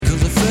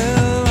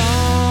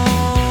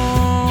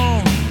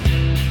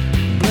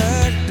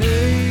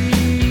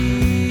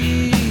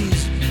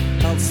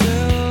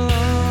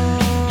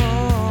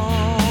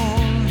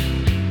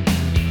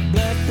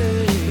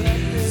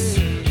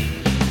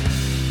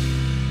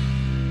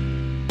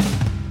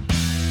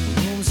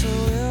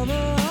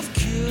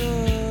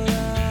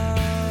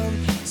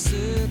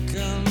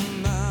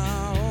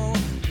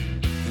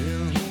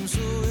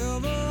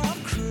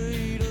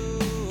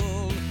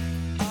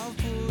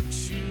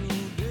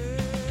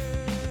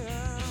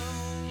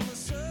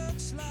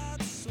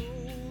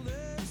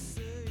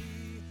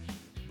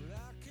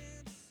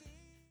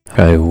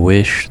I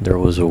wish there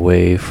was a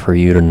way for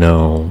you to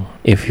know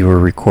if you were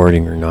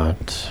recording or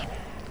not.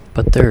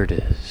 But there it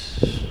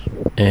is.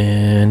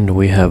 And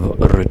we have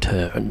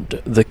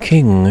returned. The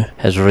king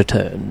has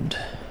returned.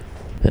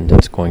 And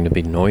it's going to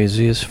be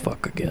noisy as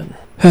fuck again.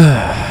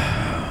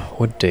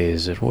 What day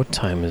is it? What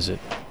time is it?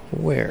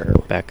 Where?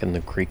 Back in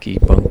the creaky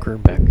bunker,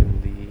 back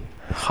in the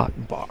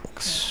hot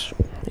box.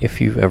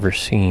 If you've ever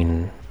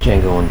seen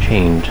Django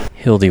Unchained,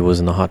 Hildy was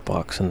in the hot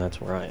box, and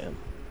that's where I am.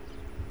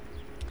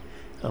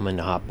 I'm in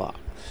the hot box.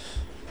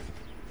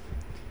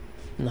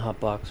 In the hot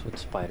box with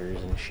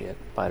spiders and shit.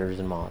 Spiders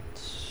and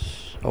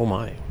moths. Oh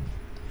my.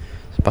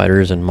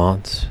 Spiders and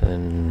moths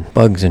and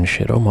bugs and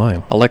shit. Oh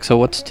my. Alexa,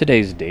 what's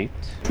today's date?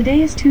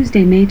 Today is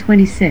Tuesday, May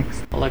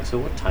 26th. Alexa,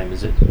 what time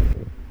is it?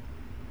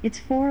 It's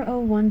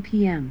 4:01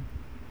 p.m.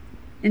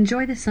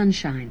 Enjoy the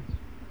sunshine.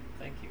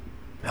 Thank you.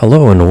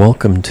 Hello and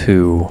welcome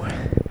to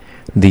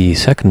the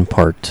second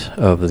part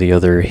of the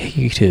other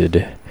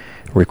heated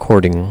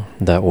recording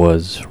that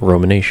was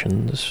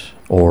Rominations,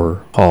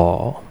 or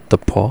the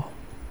paw.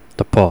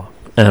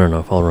 I don't know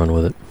if I'll run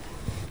with it.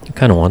 I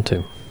kind of want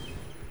to.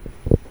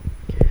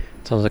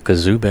 It sounds like a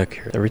zoo back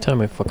here. Every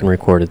time I fucking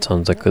record, it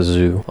sounds like a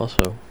zoo.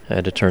 Also, I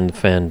had to turn the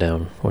fan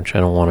down, which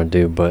I don't want to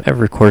do, but I've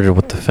recorded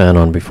with the fan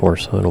on before,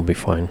 so it'll be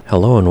fine.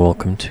 Hello and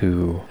welcome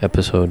to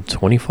episode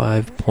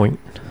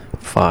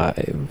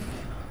 25.5.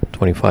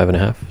 25 and a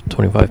half,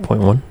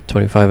 25.1,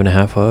 25 and a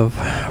half of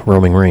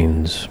Roaming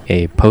Reigns,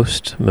 a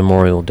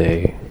post-Memorial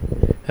Day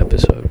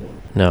episode.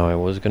 Now, I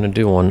was going to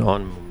do one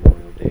on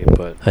Memorial Day,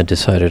 but I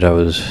decided I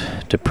was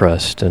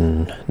depressed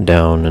and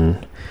down,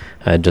 and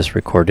I had just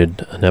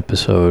recorded an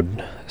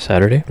episode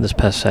Saturday. This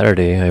past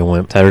Saturday,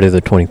 Saturday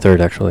the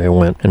 23rd, actually, I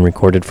went and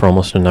recorded for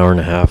almost an hour and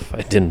a half.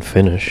 I didn't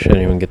finish. I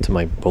didn't even get to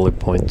my bullet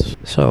points.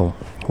 So,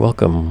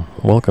 welcome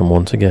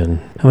once again.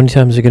 How many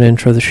times are you going to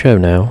intro the show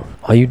now?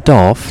 Are you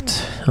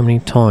daft? How many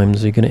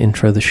times are you going to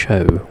intro the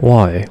show?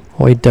 Why?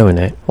 Why are you doing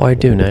that? Why are you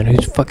doing that?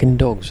 Whose fucking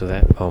dogs are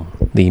that? Oh,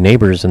 the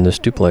neighbors in this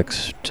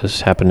duplex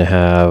just happen to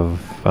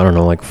have, I don't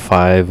know, like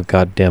 5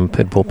 goddamn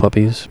pit bull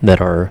puppies that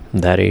are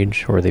that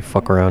age, where they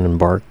fuck around and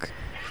bark.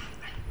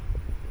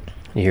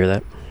 You hear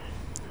that?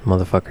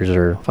 Motherfuckers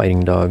are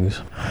fighting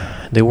dogs.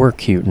 They were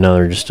cute, now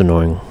they're just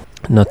annoying.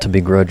 Not to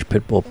begrudge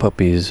pit bull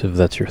puppies if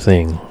that's your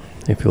thing.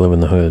 If you live in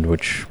the hood,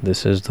 which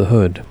this is the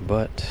hood.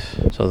 But,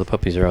 so the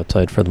puppies are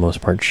outside for the most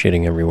part,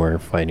 shitting everywhere,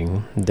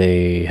 fighting.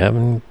 They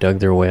haven't dug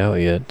their way out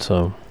yet,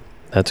 so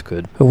that's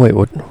good. Oh wait,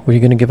 what are you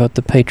going to give out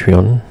the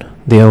Patreon?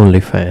 The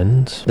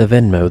OnlyFans? The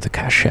Venmo? The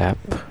Cash App?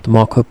 The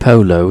Marco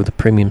Polo? The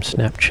Premium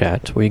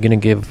Snapchat? Were you going to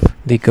give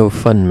the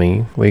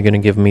GoFundMe? Were you going to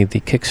give me the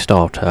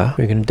Kickstarter?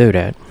 Were you going to do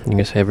that? You're going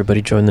to say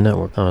everybody join the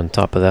network. On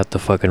top of that, the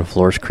fucking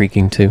floor's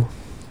creaking too.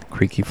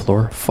 Creaky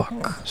floor?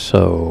 Fuck.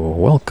 So,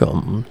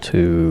 welcome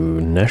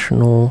to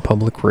National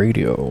Public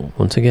Radio.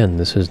 Once again,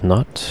 this is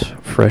not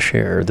fresh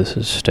air. This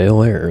is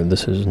stale air.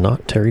 This is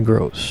not Terry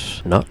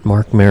Gross. Not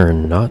Mark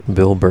Maron. Not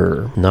Bill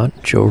Burr.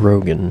 Not Joe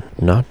Rogan.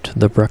 Not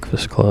The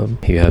Breakfast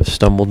Club. You have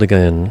stumbled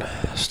upon,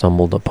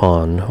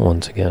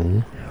 once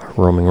again,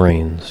 Roaming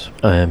Reigns.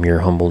 I am your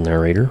humble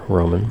narrator,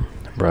 Roman,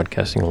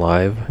 broadcasting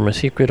live from a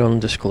secret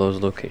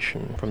undisclosed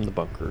location from the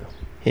bunker.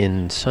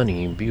 In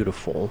sunny,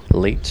 beautiful,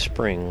 late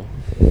spring,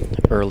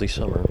 early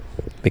summer,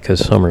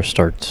 because summer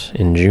starts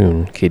in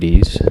June,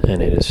 kiddies,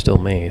 and it is still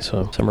May,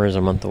 so summer is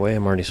a month away.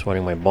 I'm already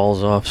sweating my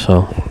balls off,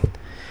 so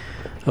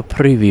a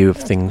preview of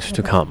things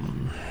to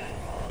come.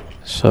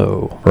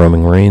 So,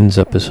 Roaming Reigns,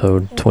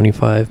 episode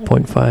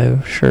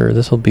 25.5. Sure,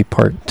 this will be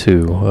part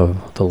 2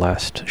 of the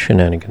last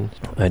shenanigans.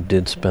 I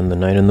did spend the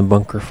night in the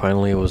bunker.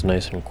 Finally, it was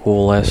nice and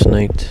cool last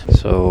night.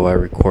 So, I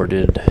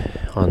recorded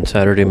on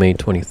Saturday, May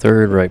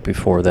 23rd, right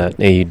before that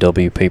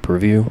AEW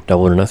pay-per-view,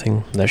 Double or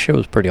Nothing. That shit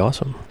was pretty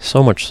awesome.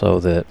 So much so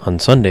that on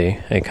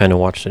Sunday, I kind of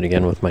watched it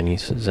again with my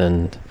nieces,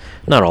 and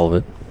not all of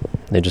it.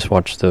 They just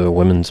watched the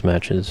women's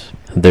matches.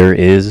 There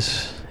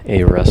is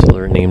a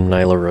wrestler named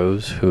Nyla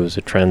Rose, who is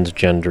a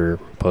transgender,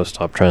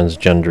 post-op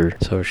transgender,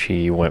 so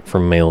she went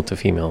from male to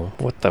female.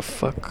 What the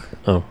fuck?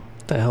 Oh,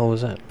 what the hell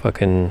was that?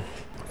 Fucking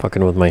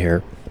with my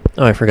hair.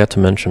 Oh, I forgot to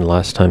mention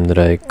last time that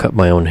I cut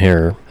my own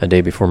hair a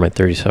day before my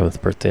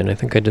 37th birthday, and I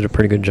think I did a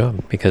pretty good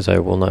job, because I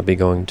will not be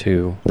going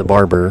to the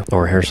barber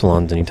or hair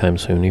salons anytime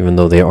soon, even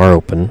though they are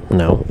open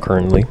now,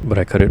 currently, but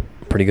I cut it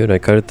pretty good. I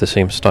cut it the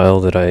same style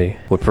that I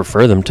would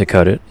prefer them to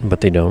cut it,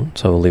 but they don't,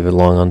 so I'll leave it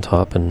long on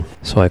top, and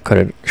so I cut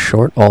it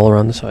short all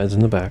around the sides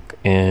and the back,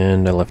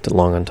 and I left it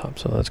long on top,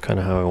 so that's kind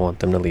of how I want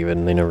them to leave it,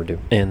 and they never do.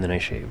 And then I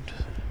shaved.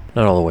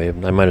 Not all the way,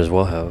 I might as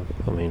well have.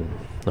 I mean,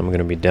 I'm going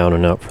to be down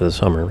and out for the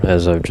summer,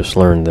 as I've just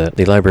learned that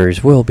the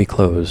libraries will be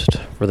closed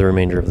for the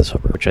remainder of the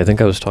summer, which I think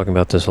I was talking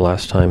about this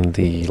last time.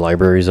 The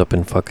libraries up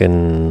in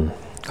fucking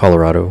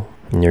Colorado,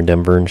 near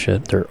Denver and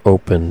shit, they're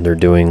open, they're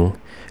doing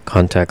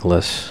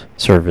contactless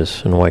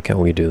service, and why can't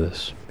we do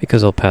this?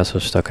 Because El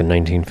Paso's stuck in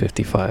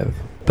 1955.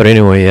 But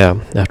anyway, yeah,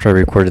 after I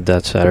recorded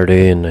that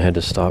Saturday and I had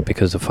to stop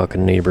because the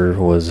fucking neighbor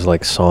was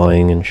like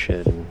sawing and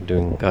shit and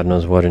doing God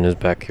knows what in his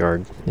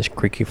backyard, this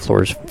creaky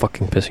floor is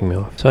fucking pissing me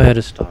off. So I had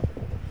to stop.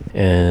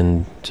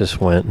 And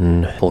just went,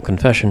 and full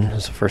confession,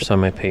 it's the first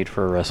time I paid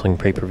for a wrestling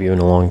pay-per-view in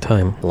a long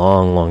time.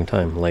 Long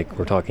time. Like,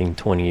 we're talking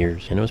 20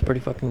 years. And it was pretty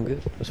fucking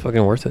good. It was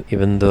fucking worth it.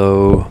 Even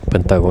though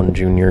Pentagon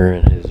Jr.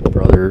 and his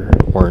brother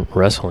weren't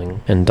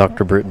wrestling, and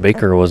Dr. Britt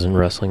Baker wasn't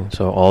wrestling.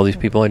 So all these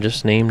people I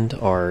just named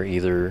are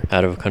either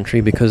out of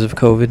country because of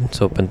COVID.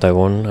 So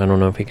Pentagon, I don't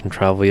know if he can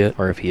travel yet,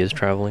 or if he is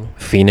traveling.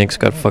 Phoenix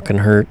got fucking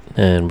hurt,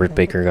 and Britt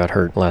Baker got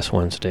hurt last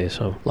Wednesday.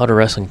 So a lot of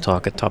wrestling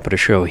talk at top of the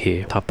show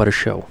here. Top of the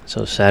show.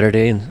 So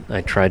Saturday,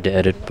 I tried to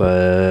edit,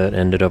 but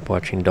ended up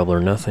watching Double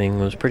or Nothing.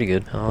 It was pretty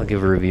good. I'll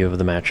give a review of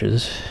the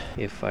matches,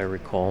 if I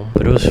recall.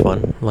 But it was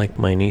fun. Like,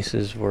 my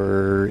nieces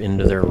were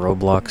into their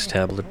Roblox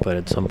tablet, but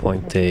at some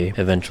point they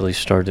eventually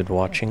started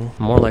watching.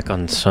 More like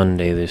on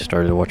Sunday they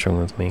started watching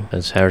with me.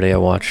 And Saturday I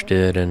watched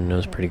it, and it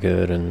was pretty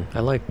good. And I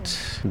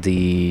liked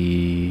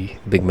the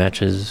big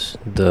matches.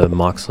 The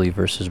Moxley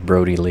versus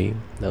Brody Lee.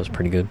 That was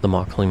pretty good. The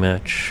Moxley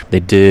match. They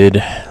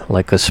did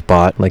like a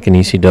spot, like in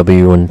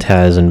ECW, when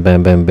Taz and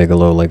Bam Bam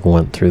Bigelow like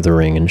went through the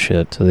ring and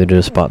shit. So they did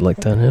a spot like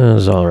that. It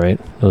was alright.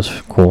 It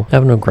was cool. I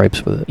have no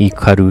gripes with it.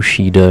 Hikaru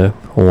Shida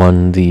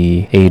won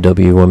the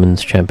AEW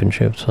Women's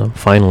Championship. So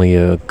finally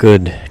a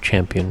good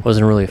champion.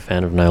 Wasn't really a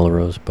fan of Nyla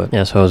Rose, but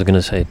yeah, so I was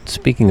gonna say,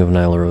 speaking of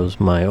Nyla Rose,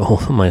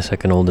 my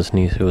second oldest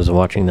niece who was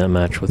watching that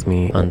match with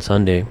me on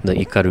Sunday, the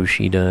Hikaru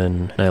Shida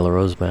and Nyla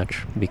Rose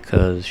match,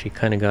 because she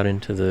kind of got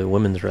into the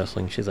women's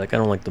wrestling. She's like, I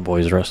don't like the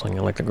boys wrestling,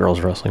 I like the girls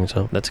wrestling,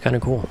 so that's kind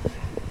of cool.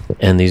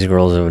 And these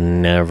girls have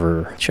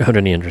never showed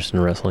any interest in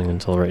wrestling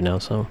until right now,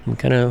 so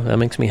that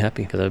makes me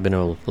happy, because I've been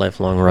a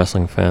lifelong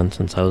wrestling fan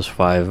since I was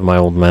 5. My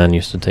old man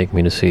used to take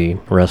me to see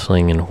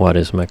wrestling in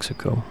Juarez,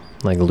 Mexico,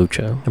 like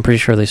lucha. I'm pretty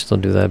sure they still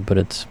do that, but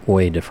it's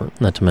way different.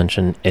 Not to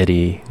mention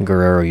Eddie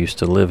Guerrero used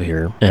to live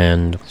here,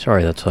 and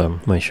sorry, that's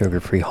my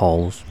sugar-free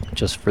Halls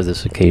just for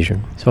this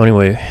occasion. So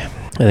anyway,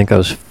 I think I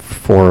was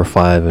 4 or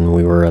 5, and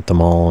we were at the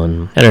mall,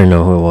 and I didn't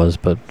know who it was,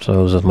 but so I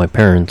was with my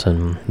parents,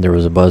 and there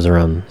was a buzz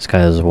around this guy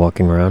that was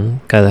walking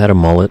around. Guy that had a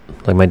mullet,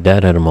 like my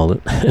dad had a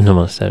mullet and a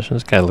mustache. And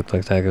this guy looked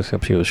like that,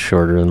 except he was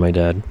shorter than my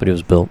dad, but he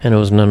was built, and it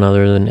was none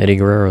other than Eddie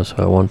Guerrero. So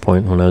at one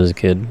point when I was a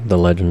kid, the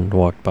legend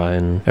walked by,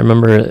 and I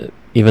remember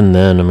even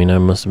then, I mean, I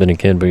must have been a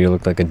kid, but he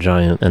looked like a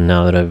giant. And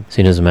now that I've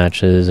seen his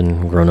matches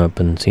and grown up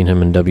and seen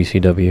him in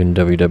WCW and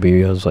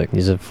WWE, I was like,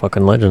 he's a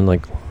fucking legend.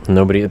 Like,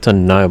 nobody, it's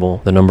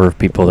undeniable the number of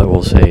people that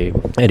will say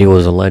Eddie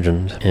was a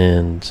legend.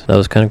 And that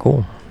was kind of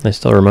cool. I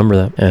still remember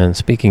that. And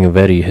speaking of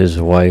Eddie,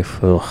 his wife,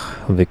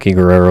 Vicky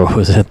Guerrero,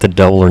 was at the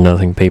Double or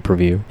Nothing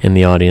pay-per-view in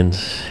the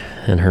audience.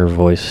 And her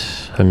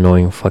voice,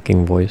 annoying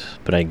fucking voice.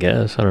 But I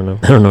guess, I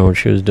don't know what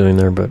she was doing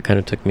there, but kind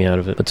of took me out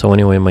of it. But so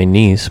anyway, my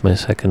niece, my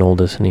second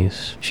oldest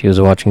niece, she was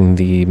watching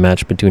the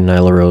match between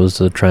Nyla Rose,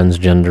 the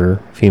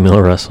transgender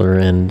female wrestler,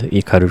 and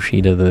Hikaru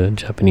Shida, the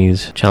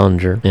Japanese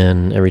challenger.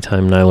 And every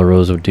time Nyla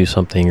Rose would do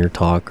something or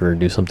talk or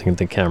do something at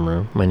the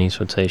camera, my niece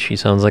would say she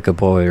sounds like a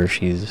boy, or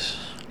she's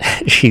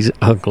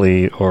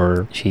ugly,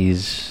 or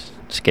she's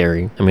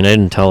scary. I mean, I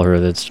didn't tell her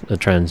that's a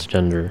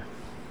transgender.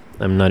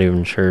 I'm not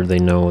even sure they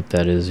know what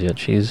that is yet.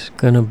 She's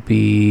gonna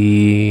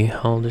be...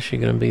 How old is she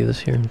gonna be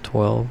this year?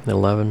 12?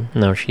 11?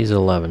 No, she's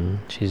 11.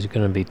 She's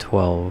gonna be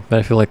 12. But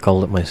I feel like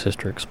I'll let my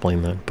sister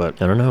explain that. But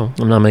I don't know.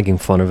 I'm not making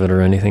fun of it or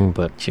anything,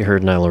 but she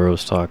heard Nyla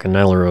Rose talk, and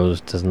Nyla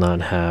Rose doesn't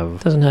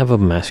have a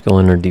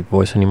masculine or deep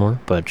voice anymore,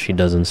 but she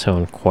doesn't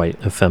sound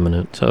quite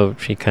effeminate. So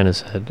she kind of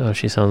said, oh,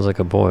 she sounds like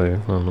a boy.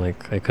 I'm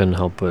like, I couldn't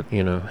help but,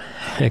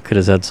 I could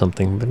have said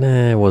something, but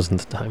it wasn't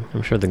the time.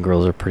 I'm sure the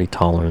girls are pretty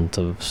tolerant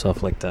of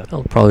stuff like that.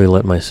 I'll probably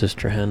let my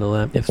sister handle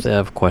that. If they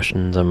have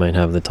questions, I might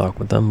have the talk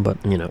with them,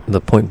 but the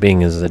point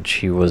being is that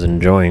she was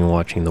enjoying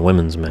watching the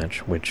women's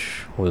match,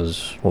 which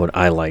was what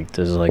I liked,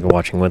 is like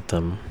watching with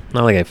them.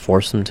 Not like I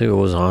forced them to, it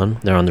was on.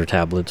 They're on their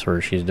tablets or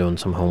she's doing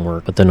some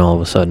homework, but then all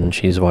of a sudden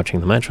she's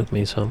watching the match with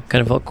me, so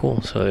kind of felt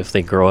cool. So if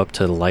they grow up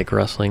to like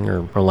wrestling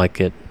or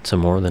like it some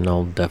more, then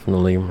I'll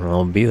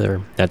be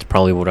there. That's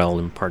probably what I'll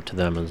impart to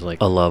them, is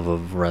like a love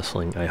of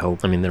wrestling, I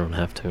hope. I mean, they don't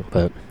have to,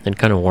 but it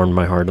kind of warmed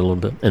my heart a little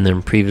bit. And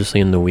then previously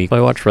in the week,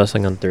 I watched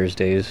wrestling on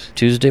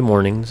Tuesday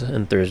mornings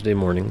and Thursday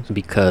mornings,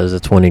 because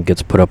it's when it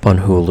gets put up on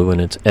Hulu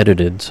and it's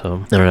edited,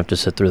 so I don't have to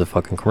sit through the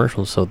fucking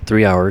commercials. So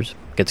 3 hours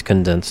gets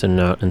condensed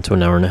into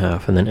an hour and a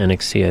half, and then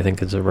NXT I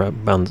think is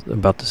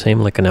about the same,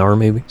 like an hour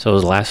maybe. So it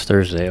was last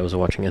Thursday I was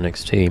watching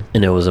NXT,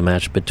 and it was a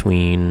match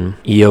between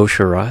Io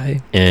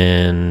Shirai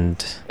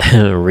and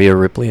Rhea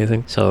Ripley, I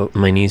think. So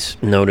my niece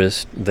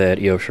noticed that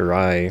Io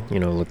Shirai,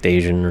 looked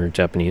Asian or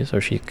Japanese, so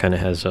she kind of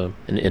has an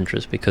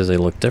interest because they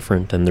look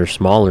different and they're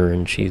smaller,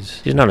 and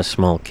she's not a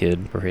small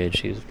kid for her age.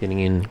 She's getting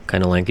in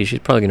kind of lanky. She's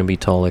probably going to be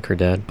tall like her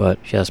dad, but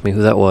she asked me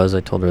who that was.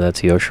 I told her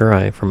that's Io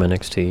Shirai from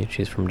NXT.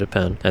 She's from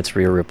Japan. That's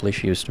Rhea Ripley.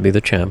 She used to be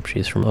the champ.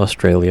 She's from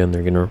Australia, and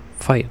they're going to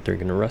fight. They're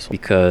going to wrestle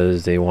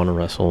because they want to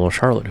wrestle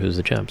Charlotte, who's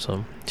the champ.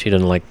 So she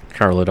didn't like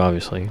Charlotte,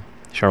 obviously.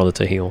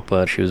 Charlotte's a heel,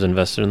 but she was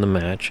invested in the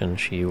match, and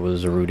she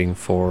was rooting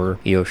for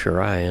Io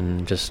Shirai,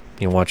 and just,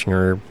 watching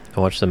her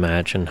watch the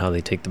match and how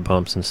they take the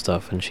bumps and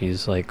stuff, and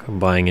she's like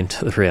buying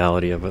into the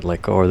reality of it,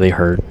 like, oh, are they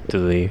hurt?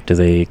 Do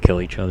they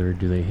kill each other?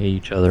 Do they hate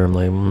each other? I'm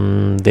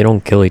like, they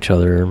don't kill each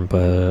other,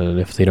 but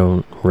if they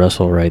don't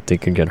wrestle right, they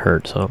could get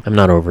hurt. So I'm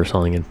not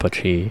overselling it, but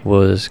she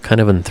was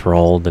kind of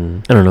enthralled,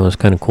 and I don't know, it was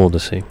kind of cool to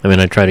see. I mean,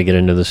 I try to get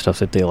into the stuff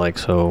that they like,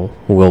 so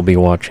we'll be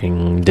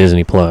watching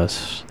Disney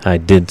Plus. I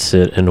did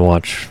sit and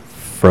watch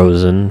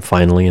Frozen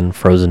finally, and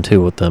Frozen 2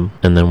 with them,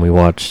 and then we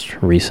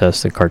watched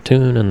Recess the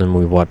cartoon, and then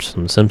we watched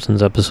some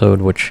Simpsons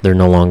episode, which they're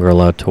no longer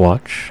allowed to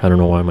watch. I don't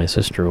know why my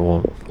sister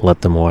won't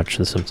let them watch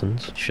the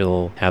Simpsons.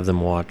 She'll have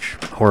them watch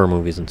horror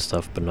movies and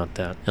stuff, but not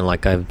that. And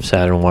like, I've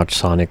sat and watched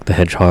Sonic the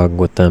Hedgehog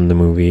with them, the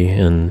movie,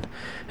 and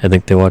I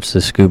think they watched the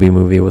Scooby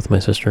movie with my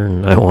sister,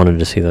 and I wanted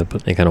to see that,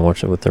 but they kind of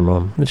watched it with their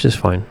mom, which is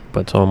fine.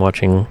 But so I'm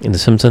watching The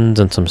Simpsons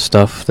and some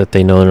stuff that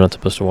they know they're not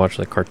supposed to watch,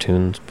 like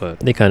cartoons, but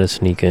they kind of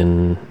sneak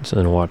in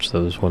and watch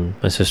those when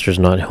my sister's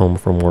not home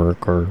from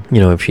work, or,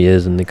 if she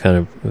is, and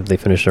if they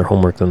finish their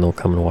homework, then they'll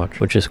come and watch,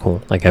 which is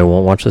cool. Like, I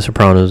won't watch The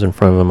Sopranos in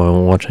front of them. I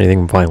won't watch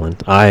anything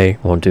violent. I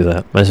won't do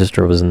that. My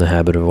sister was in the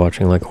habit of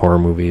watching, like, horror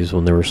movies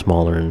when they were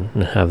smaller and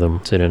have them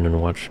sit in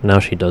and watch. Now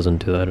she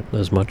doesn't do that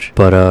as much.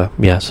 But,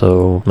 yeah,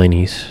 so my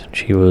niece,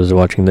 she was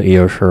watching the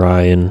Io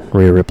Shirai and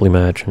Rhea Ripley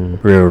match,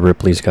 and Rhea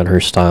Ripley's got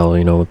her style,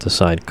 with the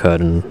side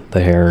cut and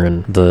the hair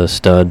and the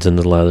studs and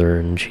the leather,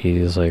 and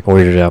she's like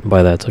weirded out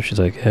by that, so she's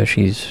like, yeah,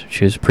 she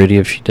was pretty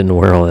if she didn't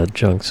wear all that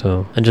junk.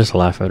 So I just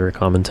laugh at her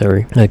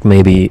commentary. Like,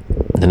 maybe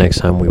the next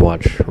time we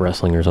watch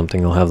wrestling or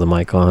something, I'll have the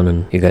mic on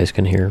and you guys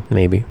can hear.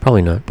 Maybe,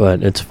 probably not,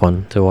 but it's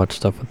fun to watch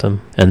stuff with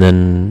them. And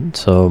then,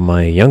 so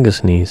my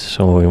youngest niece,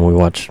 so when we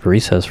watched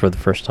Recess for the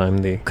first time,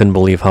 they couldn't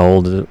believe how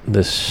old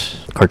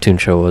this cartoon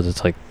show was.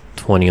 It's like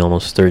 20,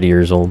 almost 30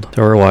 years old.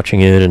 So we're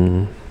watching it,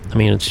 and I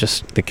mean, it's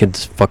just the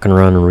kids fucking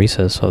around in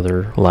recess, so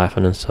they're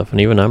laughing and stuff.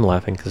 And even I'm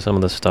laughing because some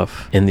of the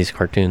stuff in these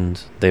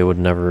cartoons they would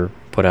never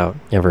put out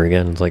ever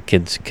again. It's like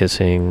kids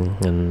kissing,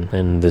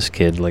 and this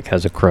kid like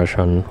has a crush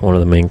on one of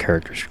the main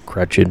characters,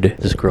 Gretchen,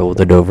 this girl with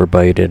a Dover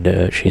bite,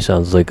 and she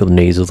sounds like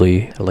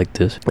nasally like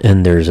this.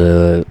 And there's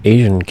a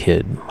Asian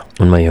kid,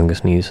 and my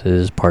youngest niece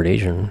is part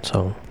Asian,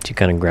 so she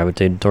kind of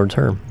gravitated towards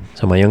her.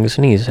 So my youngest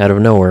niece, out of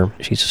nowhere,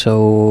 she's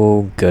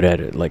so good at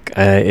it. Like,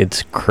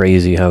 it's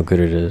crazy how good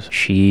it is.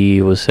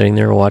 She was sitting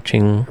there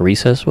watching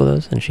Recess with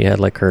us, and she had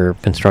like her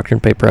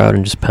construction paper out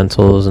and just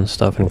pencils and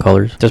stuff and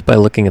colors. Just by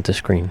looking at the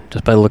screen,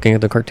 just by looking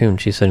at the cartoon,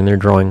 she's sitting there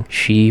drawing.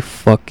 She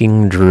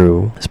fucking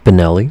drew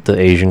Spinelli, the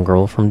Asian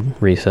girl from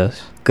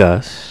Recess,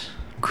 Gus,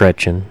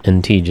 Gretchen,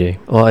 and TJ.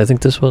 Well, I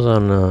think this was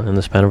on in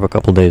the span of a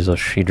couple days, though.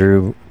 She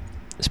drew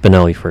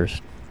Spinelli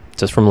first,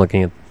 just from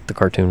looking at the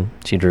cartoon.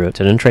 She drew it.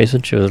 She didn't trace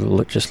it. She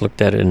just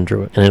looked at it and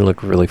drew it, and it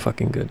looked really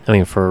fucking good. I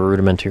mean, for a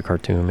rudimentary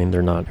cartoon, I mean,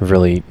 they're not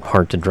really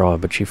hard to draw,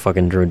 but she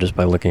fucking drew it just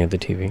by looking at the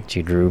TV.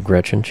 She drew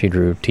Gretchen, she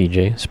drew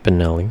TJ,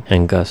 Spinelli,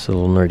 and Gus, the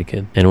little nerdy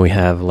kid. And we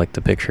have like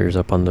the pictures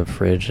up on the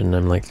fridge, and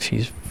I'm like,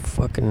 she's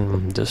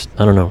fucking just,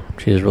 I don't know,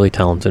 she's really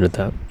talented at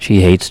that.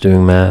 She hates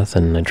doing math,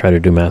 and I try to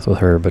do math with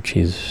her, but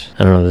she's,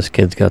 I don't know, this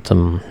kid's got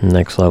some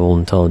next level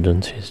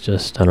intelligence. She's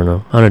just, I don't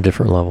know, on a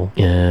different level.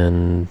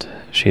 And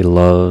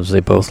they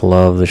both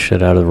love the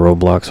shit out of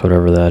Roblox,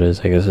 whatever that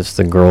is. I guess it's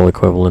the girl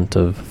equivalent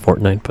of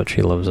Fortnite, but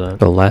she loves that.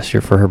 So last year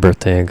for her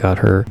birthday, I got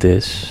her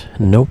this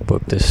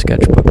notebook, this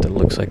sketchbook that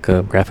looks like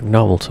a graphic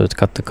novel. So it's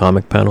got the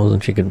comic panels,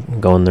 and she could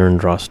go in there and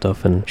draw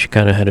stuff, and she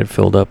kind of had it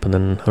filled up, and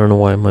then I don't know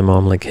why my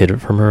mom like hid it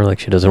from her. Like,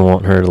 she doesn't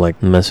want her to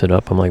like mess it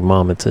up. I'm like,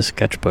 Mom, it's a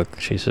sketchbook.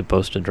 She's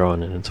supposed to draw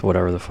in it. It's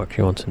whatever the fuck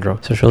she wants to draw.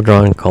 So she'll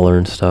draw in color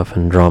and stuff,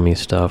 and draw me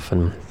stuff,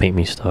 and paint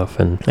me stuff,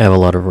 and I have a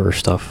lot of her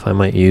stuff. I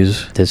might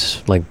use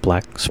this like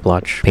black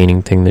splotch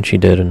painting thing that she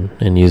did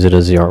and use it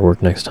as the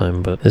artwork next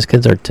time. But this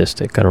kid's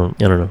artistic. I don't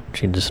know.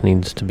 She just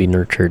needs to be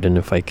nurtured, and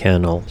if I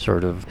can, I'll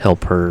sort of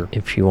help her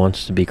if she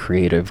wants to be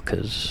creative,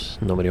 because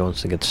nobody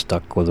wants to get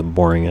stuck with a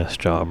boring ass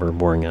job or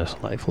boring ass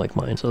life like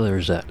mine. So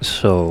there's that.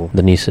 So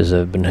the nieces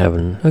have been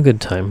having a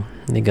good time.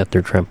 They got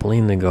their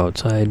trampoline, they go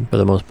outside. For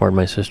the most part,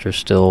 my sister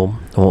still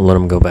won't let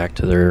them go back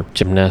to their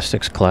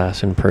gymnastics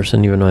class in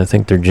person, even though I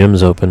think their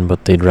gym's open,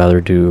 but they'd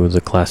rather do the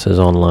classes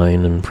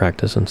online and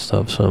practice and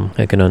stuff. So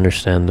I can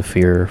understand the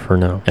fear for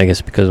now. I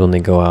guess because when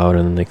they go out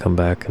and they come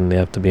back and they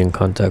have to be in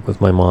contact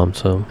with my mom,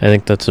 so I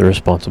think that's the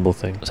responsible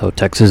thing. So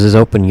Texas is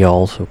open,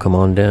 y'all, so come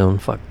on down.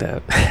 Fuck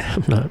that.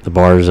 I'm not. The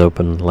bars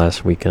opened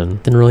last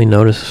weekend. Didn't really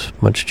notice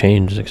much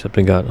change, except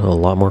it got a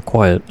lot more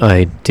quiet.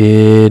 I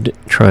did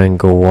try and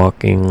go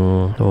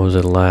walking, what was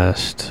it,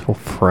 last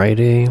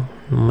Friday?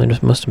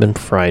 It must have been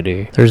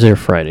Thursday or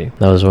Friday.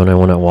 That was when I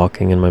went out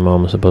walking, and my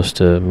mom was supposed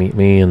to meet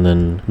me, and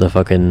then the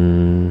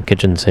fucking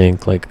kitchen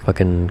sink like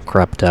fucking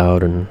crapped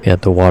out, and we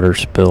had the water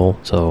spill.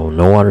 So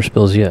no water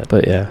spills yet,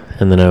 but yeah.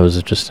 And then I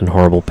was just in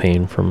horrible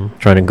pain from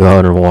trying to go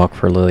out and walk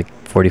for like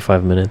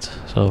 45 minutes.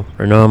 So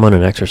right now I'm on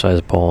an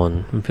exercise ball,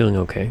 and I'm feeling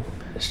okay.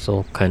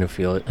 still kind of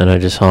feel it. And I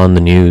just saw on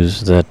the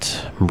news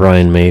that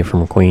Brian May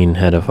from Queen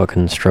had a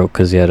fucking stroke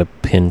because he had a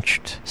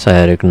pinched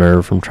sciatic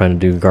nerve from trying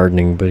to do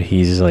gardening, but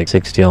he's like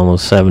 60,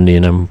 almost 70,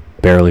 and I'm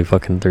barely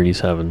fucking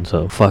 37,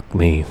 so fuck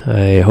me.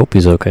 I hope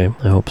he's okay.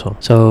 I hope so.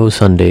 So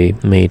Sunday,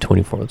 May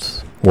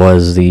 24th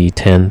was the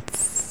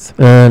 10th.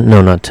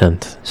 No, not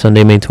 10th.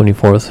 Sunday, May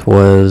 24th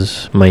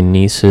was my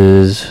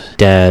niece's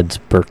dad's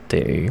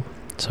birthday.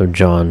 So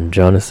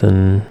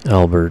Jonathan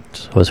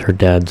Albert was her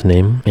dad's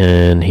name,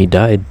 and he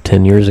died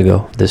 10 years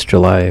ago. This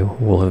July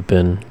will have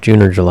been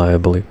June or July, I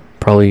believe.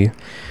 Probably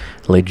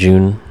late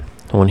June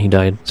when he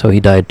died. So he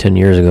died 10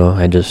 years ago,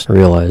 I just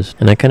realized.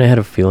 And I kind of had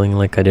a feeling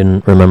like I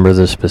didn't remember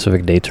the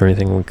specific dates or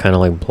anything. We kind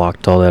of like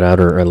blocked all that out,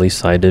 or at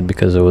least I did,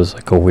 because it was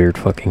like a weird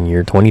fucking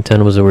year.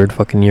 2010 was a weird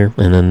fucking year.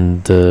 And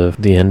then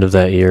the end of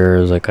that year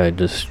was like I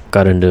just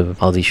got into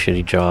all these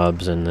shitty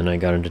jobs, and then I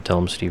got into Tell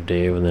 'em Steve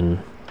Dave, and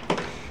then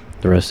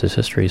the rest is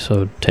history.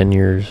 So 10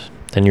 years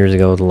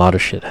ago, a lot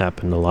of shit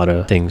happened. A lot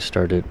of things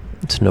started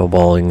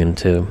snowballing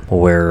into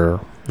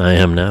where I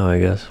am now, I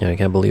guess. Yeah, I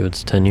can't believe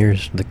it's 10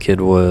 years. The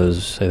kid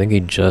was, I think he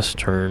just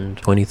turned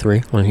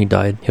 23 when he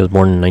died. He was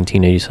born in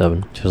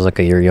 1987. She was like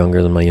a year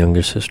younger than my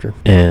younger sister.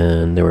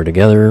 And they were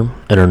together.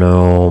 I don't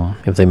know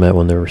if they met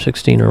when they were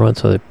 16 or what,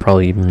 so they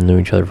probably even knew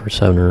each other for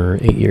 7 or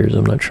 8 years,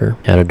 I'm not sure.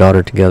 Had a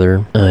daughter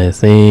together. I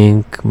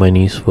think my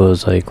niece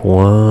was like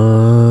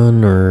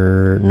 1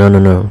 or...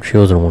 No, she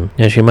wasn't 1.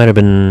 Yeah, she might have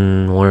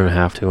been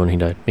 1.5 to when he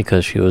died,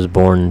 because she was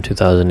born in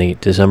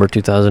 2008, December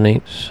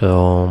 2008.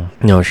 So,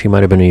 no, she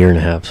might have been a year and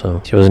a half.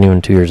 So she wasn't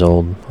even 2 years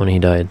old when he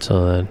died,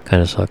 so that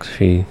kind of sucks.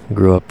 She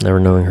grew up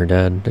never knowing her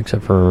dad,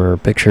 except for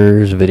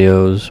pictures,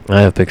 videos.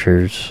 I have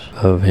pictures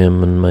of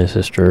him and my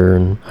sister,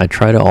 and I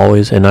try to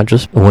always, and not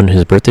just when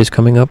his birthday's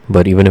coming up,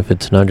 but even if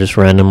it's not just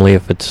randomly,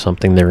 if it's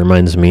something that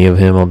reminds me of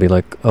him, I'll be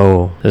like,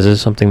 oh, is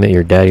this something that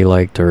your daddy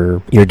liked,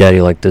 or your daddy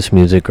liked this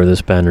music or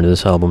this band or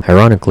this album?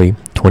 Ironically,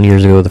 20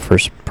 years ago, the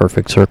first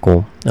Perfect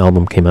Circle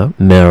album came out,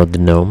 Mare de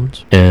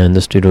Gnomes, and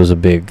this dude was a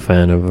big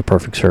fan of A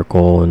Perfect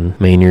Circle and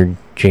Maynard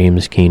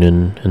James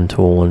Keenan and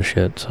Tool and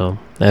shit, so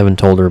I haven't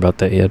told her about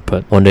that yet,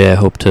 but one day I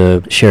hope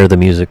to share the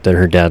music that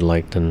her dad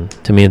liked, and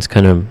to me it's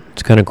kind of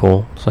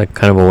cool. It's like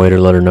kind of a way to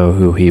let her know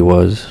who he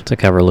was. It's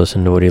like have her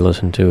listen to what he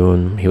listened to,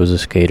 and he was a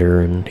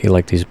skater, and he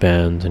liked these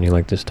bands, and he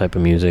liked this type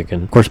of music,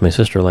 and of course my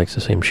sister likes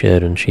the same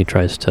shit, and she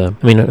tries to,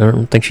 I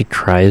don't think she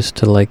tries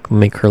to like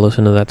make her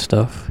listen to that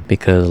stuff,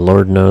 because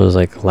Lord knows,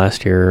 like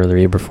last year or the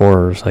year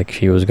before, it was like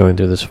she was going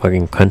through this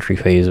fucking country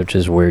phase, which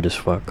is weird as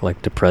fuck,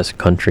 like depressed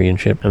country and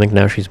shit. I think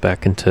now she's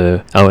back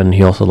into, and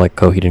he also liked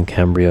Coheed and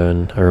Cambria,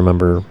 and I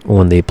remember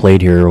when they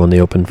played here, when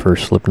they opened for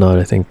Slipknot,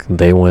 I think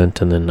they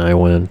went, and then I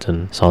went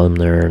and saw them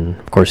there, and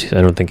of course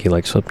I don't think he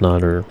liked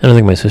Slipknot, or I don't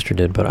think my sister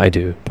did, but I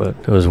do. But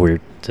it was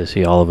weird to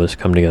see all of us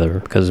come together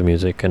because of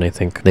music, and I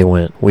think we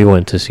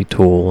went to see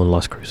Tool in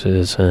Las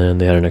Cruces, and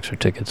they had an extra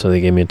ticket, so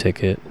they gave me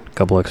a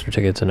couple extra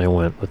tickets, and I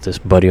went with this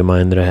buddy of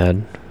mine that I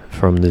had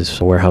from this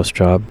warehouse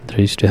job that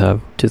I used to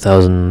have.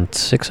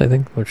 2006, I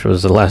think, which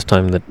was the last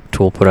time that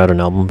Tool put out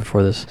an album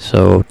before this.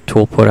 So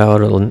Tool put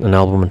out an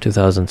album in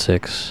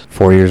 2006.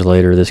 4 years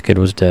later, this kid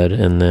was dead,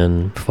 and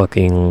then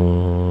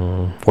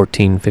fucking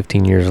 14,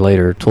 15 years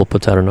later, Tool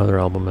puts out another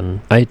album, and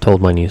I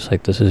told my niece,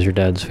 like, this is your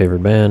dad's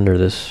favorite band, or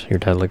this, your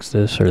dad likes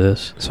this, or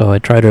this. So I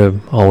try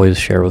to always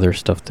share with her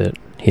stuff that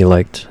he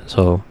liked.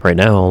 So right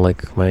now,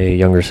 like, my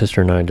younger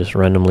sister and I just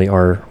randomly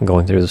are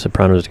going through The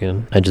Sopranos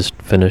again. I just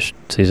finished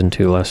season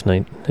 2 last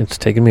night. It's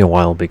taken me a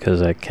while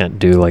because I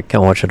can't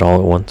watch it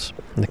all at once.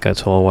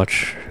 So I'll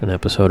watch an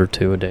episode or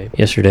 2 a day.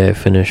 Yesterday I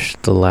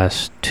finished the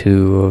last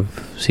 2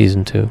 of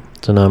season 2.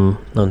 So now I'm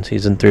on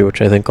season 3,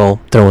 which I think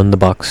I'll throw in the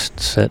box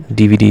set,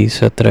 DVD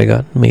set that I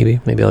got. Maybe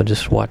I'll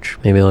just watch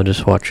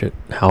it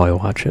how I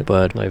watch it.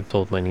 But I've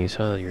told my niece,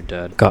 your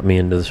dad got me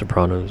into The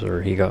Sopranos,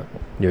 or he got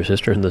your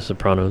sister into The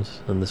Sopranos,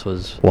 and this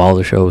was while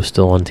the show was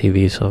still on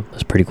TV, so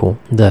that's pretty cool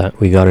that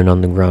we got it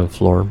on the ground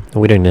floor.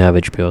 We didn't have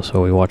HBO,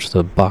 so we watched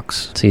the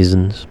box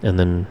seasons, and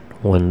then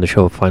when the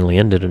show finally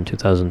ended in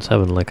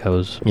 2007, like, I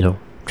was,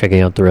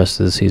 checking out the rest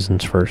of the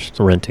seasons first,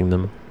 renting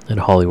them at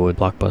Hollywood,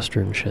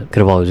 Blockbuster and shit. Could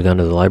have always gone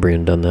to the library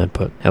and done that,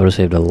 but I would have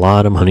saved a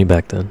lot of money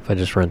back then if I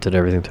just rented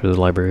everything through the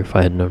library if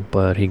I had known.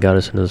 But he got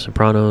us into The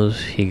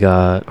Sopranos. He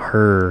got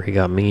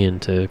me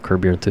into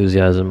Curb Your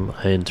Enthusiasm.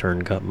 I in turn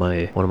got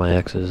one of my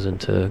exes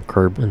into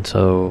Curb. And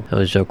so I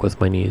always joke with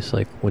my niece,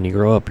 like, when you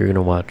grow up, you're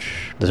gonna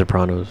watch The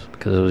Sopranos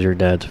because it was your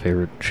dad's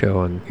favorite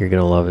show and you're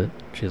gonna love it.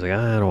 She's like,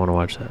 I don't want to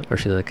watch that. Or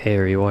she's like, hey,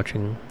 are you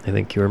watching? I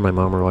think you and my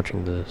mom are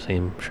watching the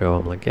same show.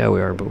 I'm like, yeah, we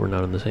are, but we're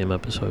not in the same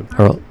episode.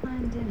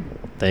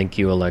 Thank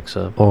you,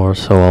 Alexa. Or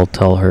so I'll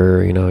tell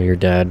her, your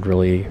dad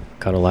really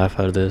got a laugh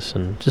out of this,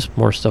 and just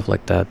more stuff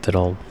like that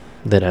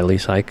that at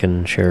least I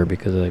can share,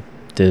 because I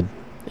did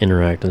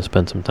interact and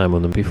spend some time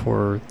with him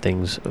before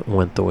things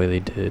went the way they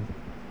did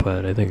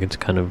but I think it's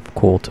kind of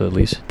cool to at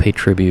least pay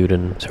tribute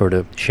and sort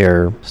of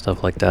share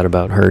stuff like that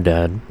about her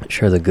dad.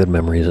 Share the good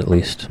memories at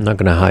least. I'm not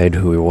going to hide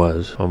who he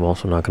was. I'm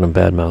also not going to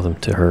badmouth him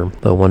to her.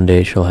 But one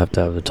day she'll have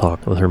to have the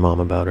talk with her mom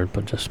about it,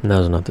 but just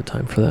now's not the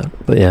time for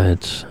that. But yeah,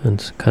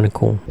 it's kind of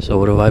cool. So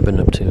what have I been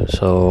up to?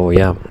 So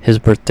yeah, his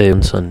birthday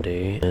on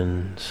Sunday,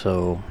 and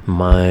so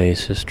my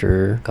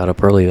sister got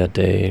up early that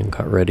day and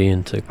got ready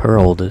and took her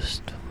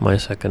oldest, my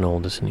second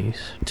oldest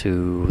niece,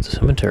 to the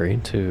cemetery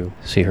to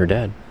see her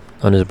dad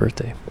on his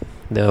birthday.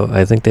 Though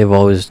I think they've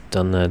always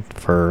done that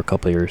for a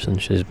couple of years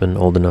since she's been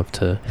old enough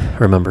to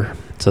remember.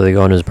 So they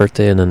go on his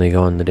birthday, and then they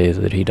go on the day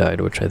that he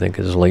died, which I think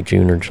is late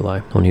June or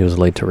July, when he was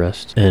laid to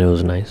rest. And it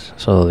was nice.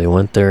 So they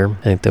went there.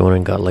 I think they went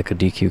and got like a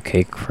DQ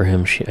cake for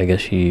him.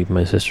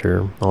 My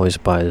sister always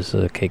buys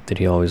the cake that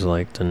he always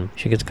liked. And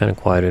she gets kind of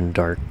quiet and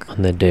dark.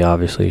 On that day,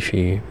 obviously,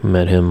 she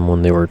met him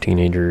when they were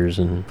teenagers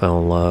and fell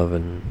in love.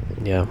 And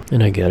yeah,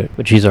 and I get it.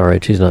 But she's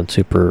alright. She's not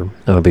super...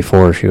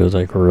 before, she was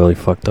like really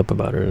fucked up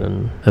about it.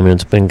 And I mean,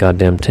 it's been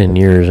goddamn 10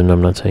 years, and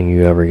I'm not saying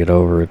you ever get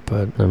over it,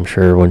 but I'm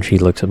sure when she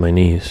looks at my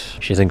niece,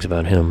 she thinks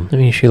about him. I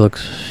mean, she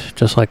looks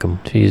just like him.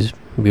 She's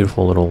a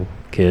beautiful little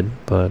kid,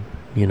 but,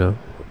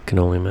 can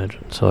only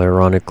imagine. So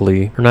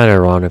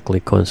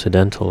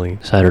coincidentally,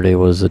 Saturday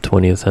was the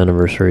 20th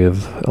anniversary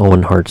of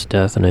Owen Hart's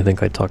death, and I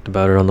think I talked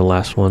about it on the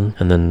last one.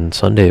 And then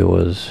Sunday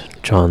was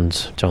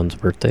John's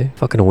birthday.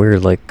 Fucking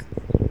weird, like,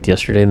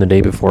 yesterday and the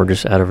day before,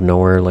 just out of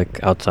nowhere,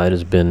 like, outside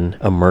has been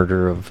a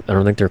murder of, I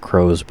don't think they're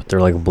crows, but they're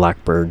like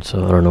blackbirds,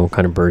 so I don't know what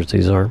kind of birds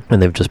these are.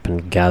 And they've just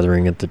been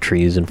gathering at the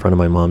trees in front of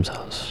my mom's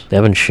house. They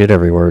haven't shit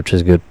everywhere, which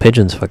is good.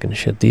 Pigeons fucking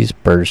shit. These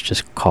birds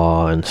just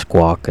caw and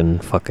squawk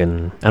and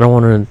fucking, I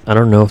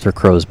don't know if they're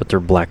crows, but they're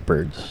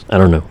blackbirds. I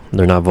don't know.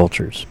 They're not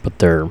vultures, but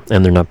they're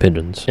not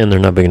pigeons. And they're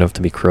not big enough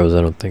to be crows,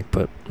 I don't think,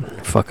 but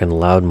fucking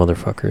loud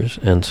motherfuckers.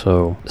 And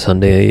so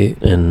Sunday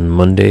and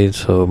Monday,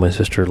 so my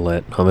sister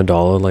let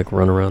Amidala like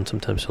run around.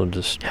 Sometimes she'll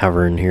just have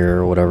her in here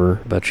or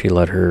whatever, but she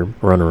let her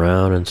run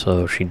around, and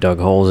so she dug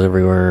holes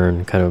everywhere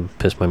and kind of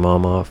pissed my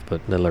mom off,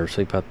 but they let her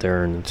sleep out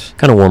there, and it's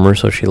kind of warmer,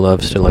 so she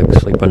loves to like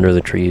sleep under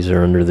the trees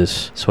or under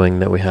this swing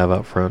that we have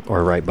out front,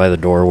 or right by the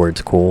door where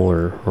it's cool,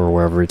 or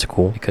wherever it's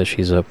cool, because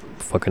she's a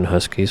fucking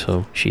husky,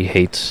 so she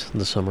hates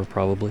the summer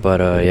probably. But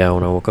yeah,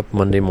 when I woke up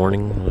Monday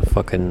morning,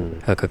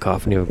 a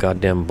cacophony of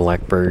goddamn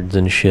blackbirds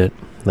and shit,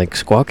 like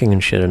squawking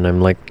and shit, and I'm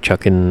like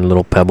chucking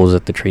little pebbles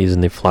at the trees,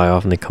 and they fly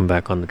off and they come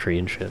back on the tree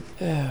and shit.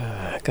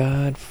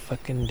 God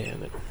fucking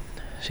damn it.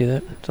 See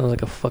that? Sounds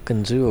like a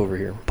fucking zoo over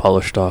here.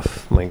 Polished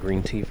off my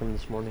green tea from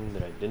this morning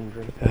that I didn't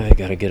drink. I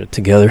gotta get it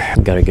together.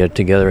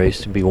 I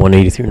used to be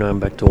 183, now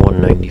I'm back to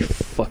 190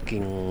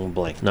 fucking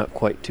blank. Not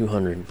quite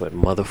 200, but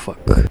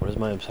motherfuck. What is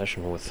my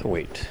obsession with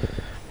weight?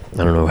 I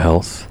don't know,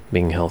 health.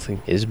 Being healthy.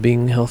 Is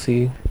being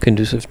healthy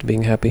conducive to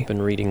being happy?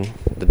 Been reading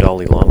the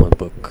Dalai Lama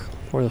book.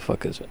 Where the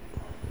fuck is it?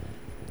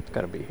 It's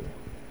gotta be here.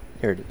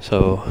 Here it is.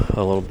 So,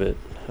 a little bit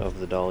of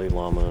the Dalai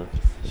Lama's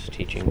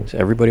teachings.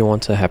 Everybody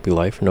wants a happy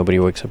life. Nobody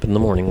wakes up in the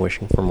morning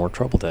wishing for more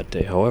trouble that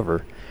day.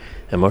 However,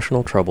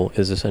 emotional trouble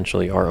is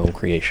essentially our own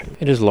creation.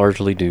 It is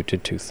largely due to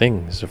two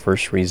things. The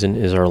first reason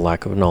is our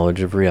lack of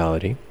knowledge of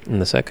reality,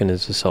 and the second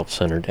is a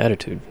self-centered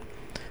attitude.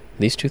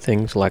 These two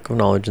things, lack of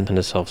knowledge and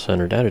a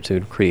self-centered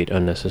attitude, create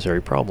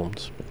unnecessary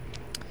problems.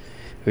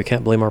 We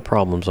can't blame our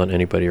problems on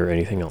anybody or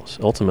anything else.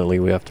 Ultimately,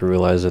 we have to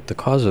realize that the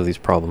cause of these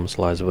problems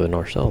lies within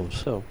ourselves.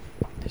 So,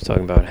 he's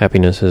talking about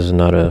happiness is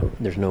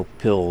there's no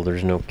pill,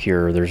 there's no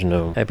cure,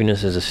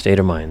 happiness is a state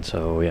of mind,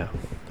 so yeah.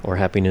 Or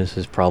happiness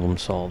is problem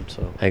solved,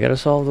 so I gotta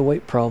solve the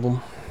weight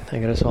problem. I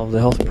gotta solve the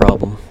health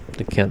problem.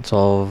 I can't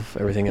solve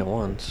everything at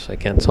once. I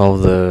can't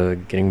solve the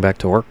getting back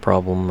to work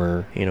problem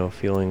or,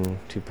 feeling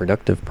too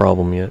productive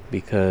problem yet,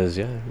 because,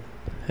 yeah,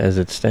 as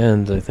it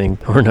stands, I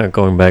think we're not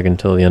going back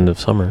until the end of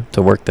summer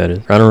to work, that is.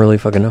 I don't really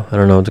fucking know. I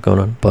don't know what's going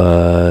on.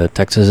 But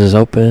Texas is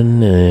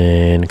open,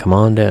 and come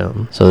on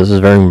down. So this is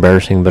very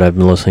embarrassing, but I've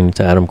been listening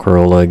to Adam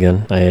Carolla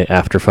again.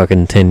 After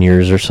fucking 10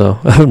 years or so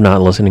of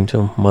not listening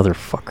to him.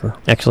 Motherfucker.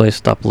 Actually, I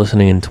stopped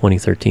listening in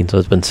 2013, so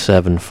it's been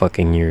 7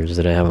 fucking years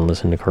that I haven't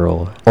listened to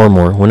Carolla. Or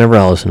more. Whenever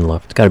Allison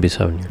left. It's gotta be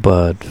 7 years.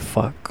 But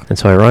fuck. And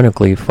so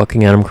ironically,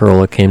 fucking Adam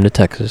Carolla came to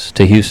Texas,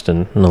 to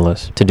Houston, no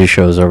less, to do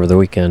shows over the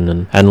weekend,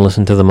 and I hadn't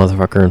listened to the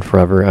motherfucker in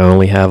forever. I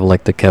only have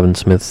like the Kevin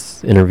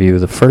Smith interview,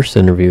 the first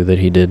interview that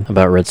he did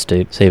about Red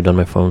State, saved on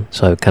my phone.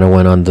 So I kind of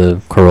went on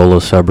the Carolla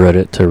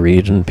subreddit to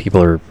read, and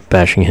people are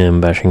bashing him,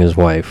 bashing his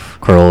wife.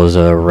 Carolla's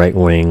a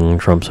right-wing,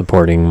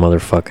 Trump-supporting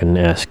motherfucking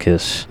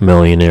ass-kiss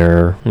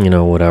millionaire,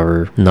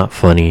 whatever, not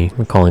funny.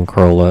 Calling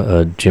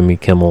Carolla a Jimmy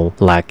Kimmel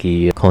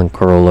lackey, calling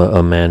Carolla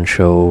a man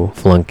show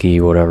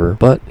flunky, whatever.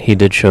 But he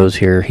did shows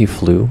here. He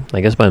flew,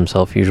 I guess by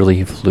himself. Usually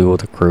he flew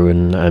with a crew,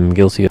 and I'm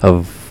guilty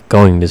of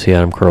going to see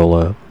Adam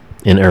Carolla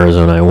in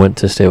Arizona. I went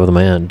to stay with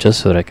my aunt just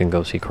so that I can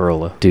go see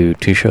Corolla. Do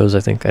 2 shows, I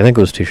think. I think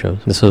it was 2 shows.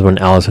 This was when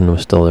Allison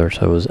was still there,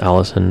 so it was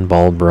Allison,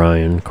 Bald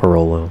Brian,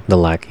 Corolla, the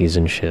Lackeys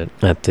and shit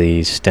at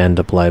the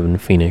stand-up live in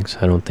Phoenix.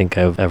 I don't think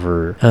I've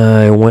ever...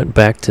 I went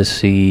back to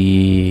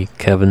see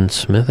Kevin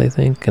Smith, I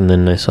think, and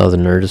then I saw the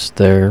Nerdist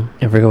there.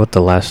 I forget what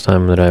the last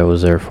time that I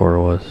was there for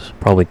was.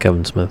 Probably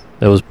Kevin Smith.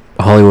 It was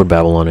Hollywood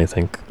Babylon, I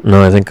think.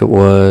 No, I think it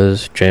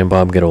was Jay and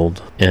Bob Get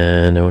Old.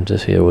 And I went to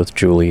see it with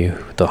Julie,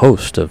 the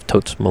host of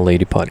Totes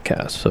Milady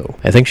podcast. So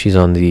I think she's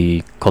on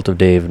the Cult of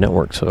Dave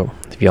network. So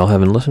if y'all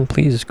haven't listened,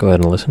 please go ahead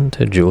and listen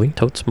to Julie,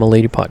 Totes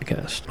Milady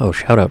podcast. Oh,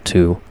 shout out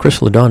to Chris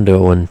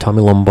Lodondo and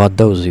Tommy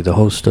Lombardozzi, the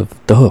host of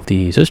The Hoof,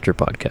 the sister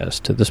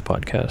podcast to this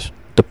podcast.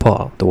 The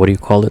Paw. The what do you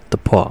call it? The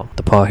Paw.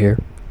 The Paw here,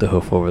 The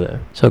Hoof over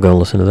there. So go and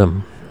listen to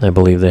them. I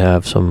believe they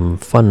have some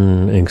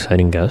fun,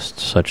 exciting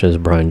guests, such as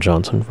Brian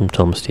Johnson from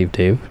Tell 'em Steve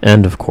Dave,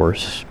 and of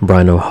course,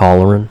 Brian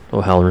O'Halloran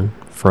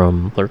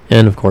from Lurk,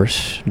 and of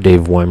course,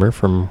 Dave Weimer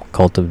from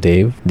Cult of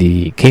Dave,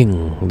 the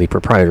king, the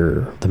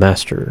proprietor, the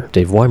master,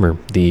 Dave Weimer,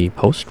 the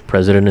host,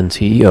 president, and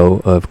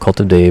CEO of Cult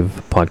of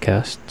Dave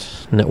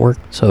Podcasts Network.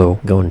 So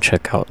go and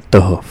check out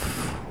The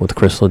Hoof with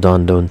Chris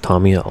Lodondo and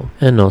Tommy L.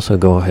 And also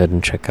go ahead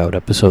and check out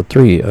episode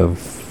 3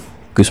 of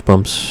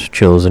Goosebumps,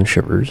 Chills, and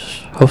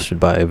Shivers, hosted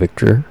by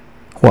Victor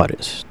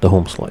Juarez, the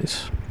Home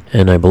Slice.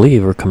 And I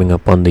believe we're coming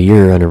up on the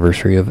year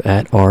anniversary of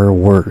At Our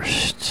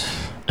Worst.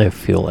 I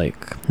feel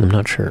like. I'm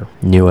not sure.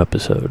 New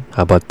episode.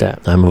 How about that?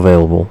 I'm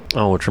available.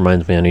 Oh, which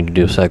reminds me, I need to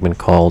do a segment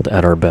called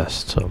At Our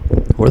Best. So,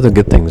 what are the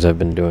good things I've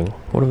been doing?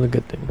 What are the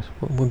good things?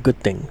 What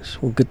good things?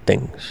 What good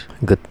things?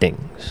 Good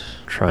things.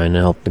 Trying to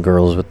help the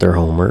girls with their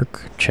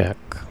homework. Check.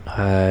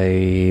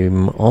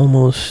 I'm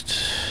almost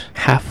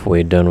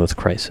halfway done with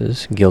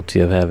Crisis. Guilty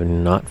of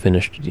having not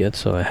finished it yet,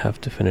 so I have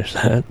to finish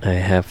that. I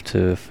have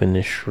to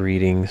finish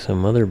reading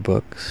some other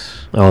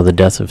books. Oh, The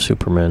Death of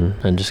Superman.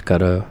 I just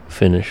gotta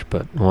finish,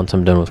 but once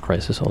I'm done with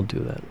Crisis, I'll do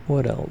that.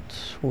 What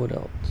else?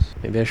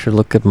 Maybe I should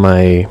look at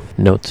my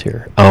notes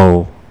here.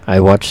 Oh, I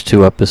watched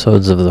 2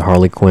 episodes of the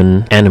Harley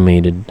Quinn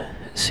animated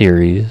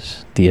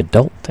series, the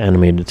adult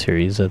animated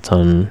series. It's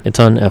on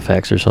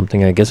FX or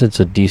something. I guess it's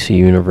a DC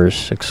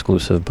Universe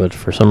exclusive, but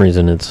for some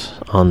reason it's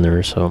on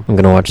there, so I'm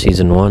gonna watch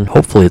season 1.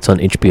 Hopefully it's on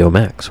HBO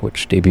Max,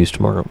 which debuts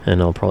tomorrow,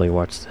 and I'll probably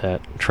watch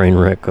that train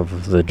wreck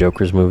of the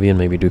Joker's movie and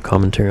maybe do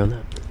commentary on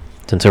that,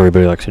 since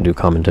everybody likes to do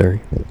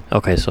commentary.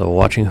 Okay, so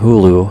watching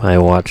Hulu, I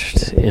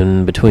watched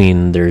in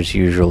between, there's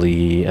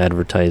usually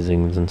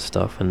advertisings and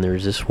stuff, and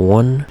there's this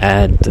one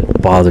ad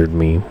that bothered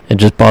me. It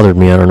just bothered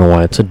me, I don't know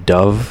why. It's a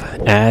Dove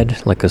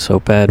ad, like a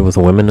soap ad with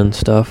women and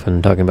stuff,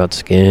 and talking about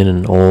skin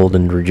and old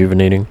and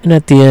rejuvenating. And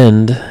at the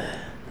end,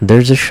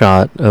 there's a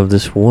shot of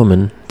this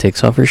woman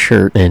takes off her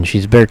shirt, and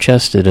she's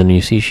bare-chested, and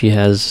you see she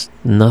has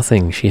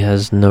nothing. She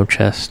has no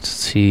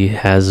chest. She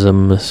has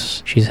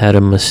she's had a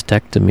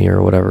mastectomy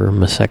or whatever.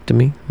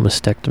 Mastectomy.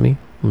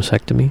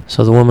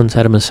 So the woman's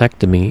had a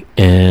mastectomy,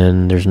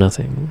 and there's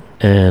nothing.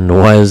 And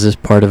why is this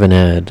part of an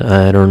ad?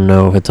 I don't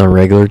know if it's on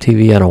regular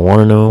TV. I don't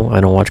want to know.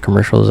 I don't watch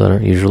commercials. I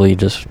don't usually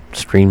just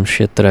stream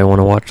shit that I want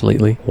to watch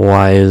lately.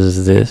 Why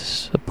is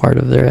this a part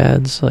of their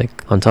ads? Like,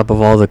 on top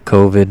of all the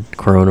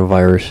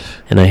coronavirus,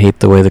 and I hate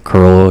the way the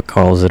Corolla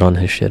calls it on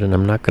his shit, and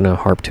I'm not going to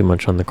harp too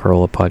much on the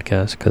Corolla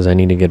podcast, because I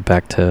need to get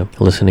back to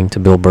listening to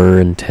Bill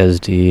Burr and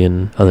Tesdy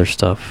and other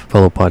stuff,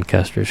 fellow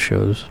podcasters'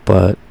 shows,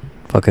 but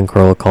fucking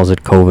Corolla calls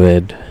it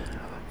COVID.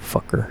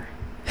 Fucker.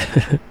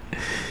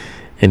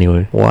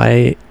 Anyway,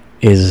 why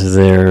is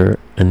there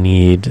a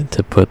need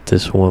to put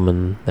this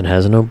woman that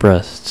has no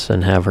breasts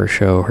and have her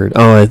show her...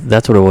 Oh,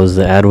 that's what it was.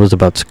 The ad was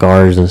about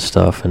scars and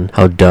stuff, and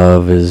how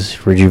Dove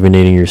is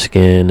rejuvenating your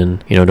skin,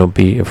 and, you know, don't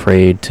be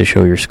afraid to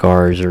show your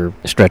scars or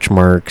stretch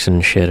marks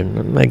and shit.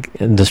 And, like,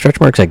 the stretch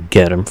marks I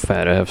get. I'm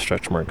fat. I have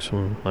stretch marks.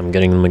 I'm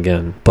getting them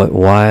again. But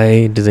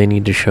why do they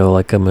need to show,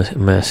 like, a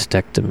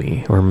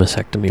mastectomy or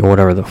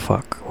whatever the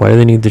fuck? Why do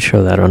they need to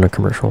show that on a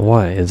commercial?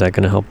 Why? Is that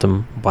going to help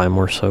them buy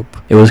more soap?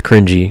 It was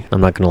cringy.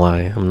 I'm not going to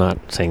lie. I'm not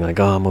saying, like,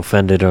 oh, I'm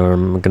offended or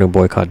I'm going to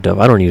boycott Dove.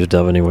 I don't use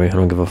Dove anyway. I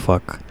don't give a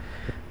fuck.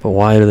 But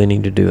why do they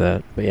need to do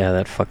that? But yeah,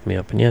 that fucked me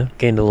up. And yeah,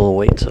 gained a little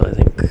weight, so I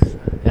think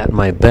at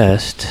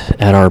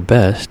our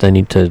best, I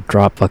need to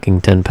drop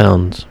fucking 10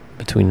 pounds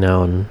between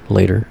now and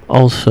later.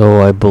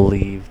 Also, I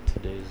believe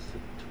today's the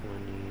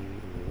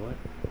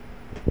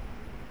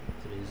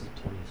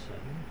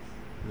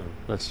 27th? No,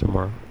 that's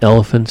tomorrow.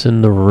 Elephants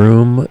in the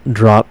Room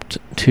dropped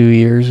 2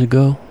 years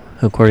ago,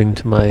 according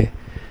to my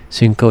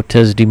Cinco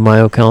de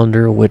Mayo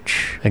calendar,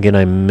 which, again,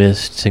 I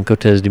missed. Cinco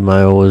de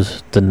Mayo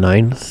was the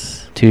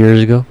 9th 2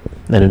 years ago.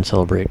 I didn't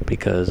celebrate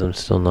because I'm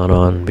still not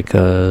on,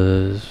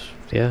 because,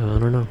 yeah, I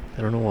don't know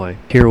why.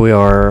 Here we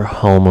are,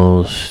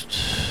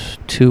 almost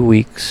 2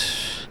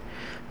 weeks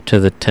to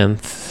the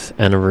 10th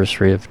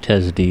anniversary of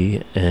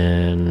TESD,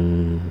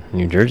 and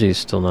New Jersey is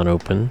still not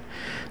open.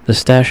 The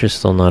Stash is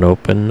still not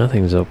open.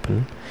 Nothing's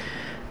open.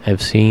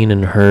 I've seen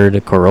and heard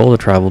a Corolla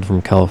traveled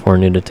from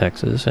California to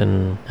Texas,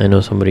 and I know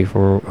somebody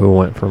who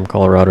went from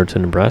Colorado to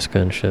Nebraska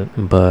and shit,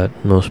 but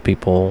most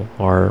people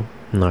are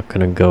I'm not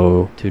going to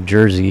go to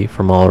Jersey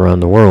from all around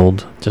the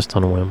world just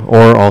on a whim.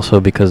 Or also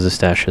because the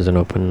stash isn't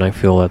open. And I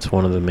feel that's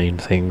one of the main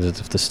things. Is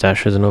if the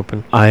stash isn't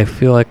open, I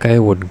feel like I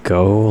would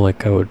go.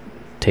 Like I would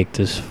take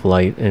this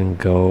flight and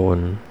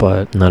go,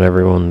 but not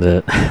everyone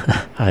that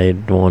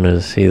I'd want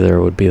to see there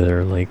would be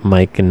there, like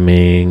Mike and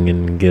Ming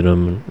and get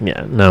them.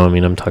 Yeah, no, I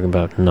mean, I'm talking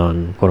about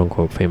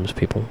non-quote-unquote famous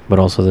people, but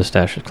also the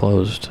stash is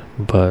closed,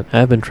 but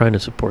I've been trying to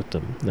support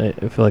them. I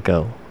feel like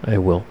I'll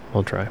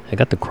try. I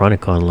got the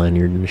Chronicon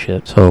lanyard and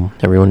shit, so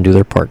everyone do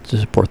their part to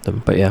support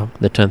them. But yeah,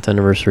 the 10th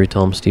anniversary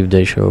Tell 'em Steve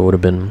Day show would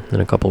have been in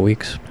a couple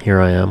weeks.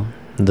 Here I am.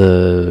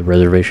 The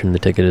reservation, the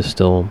ticket is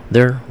still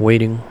there,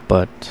 waiting,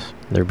 but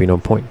there'd be no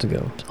point to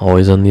go. It's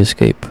always on the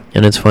escape.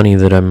 And it's funny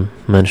that I'm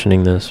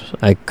mentioning this.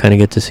 I kind of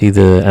get to see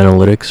the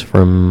analytics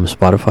from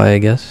Spotify, I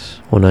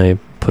guess, when I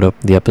put up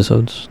the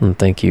episodes. And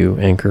thank you,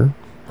 Anchor,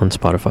 on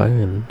Spotify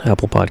and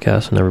Apple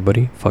Podcasts and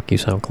everybody. Fuck you,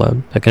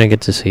 SoundCloud. I kind of get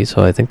to see.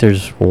 So I think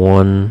there's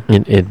one.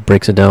 It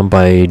breaks it down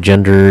by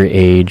gender,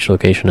 age,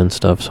 location, and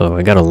stuff. So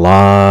I got a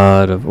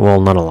lot of,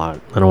 well, not a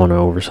lot. I don't want to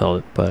oversell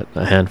it, but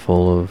a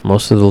handful of,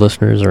 most of the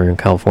listeners are in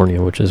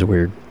California, which is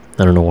weird.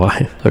 I don't know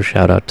why. So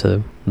shout out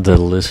to the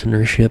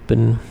listenership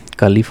in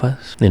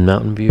Califas, in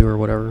Mountain View or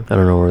whatever. I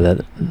don't know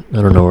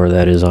where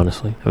that is,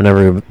 honestly. I've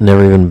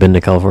never even been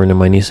to California.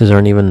 My nieces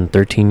aren't even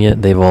 13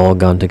 yet. They've all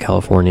gone to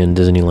California and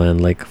Disneyland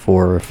like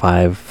 4 or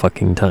 5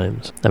 fucking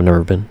times. I've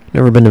never been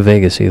to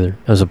Vegas either.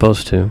 I was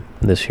supposed to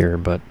this year,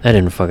 but that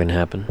didn't fucking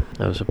happen.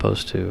 I was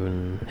supposed to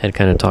and had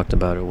kind of talked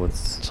about it with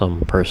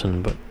some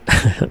person, but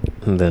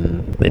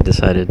then they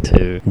decided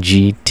to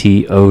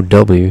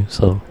GTOW,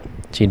 so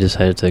she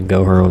decided to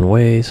go her own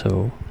way,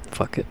 so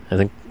fuck it. I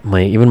think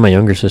even my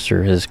younger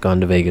sister has gone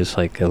to Vegas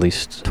like at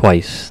least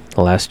twice,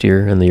 last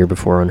year and the year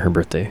before on her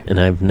birthday, and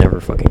I've never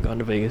fucking gone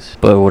to Vegas.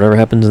 But whatever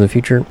happens in the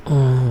future,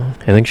 I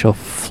think she'll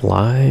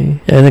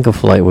fly. Yeah, I think a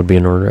flight would be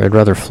in order. I'd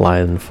rather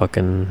fly than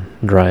fucking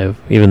drive,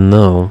 even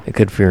though I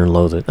could fear and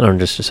loathe it. I don't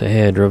just to say,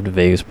 hey, I drove to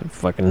Vegas, but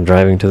fucking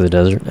driving to the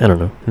desert, I don't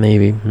know.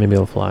 Maybe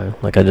I'll fly.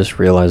 Like, I just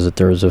realized that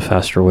there was a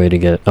faster way to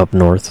get up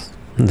north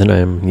than I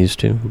am used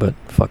to, but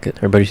fuck it.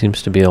 Everybody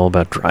seems to be all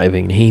about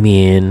driving. Hey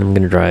man, I'm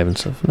gonna drive and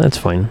stuff. That's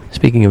fine.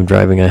 Speaking of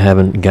driving, I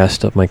haven't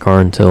gassed up my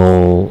car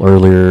until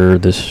earlier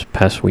this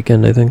past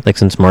weekend, I think. Like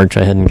since March,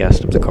 I hadn't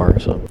gassed up the car,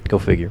 so go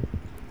figure.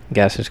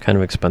 Gas is kind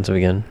of expensive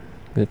again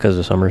because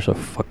of summer, so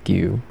fuck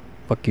you.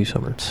 Fuck you,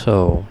 summer.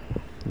 So,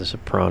 The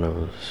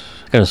Sopranos.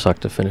 It's gonna suck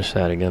to finish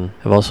that again.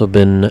 I've also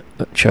been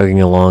chugging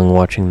along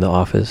watching The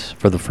Office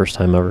for the first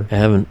time ever. I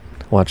haven't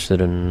watched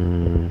it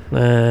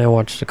I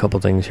watched a couple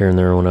things here and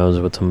there when I was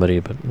with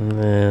somebody, but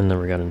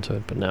never got into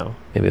it. But now,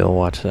 maybe I'll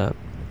watch that.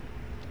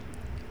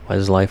 Why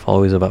is life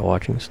always about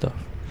watching stuff?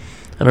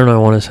 I don't know,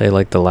 I want to say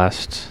like the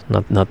last,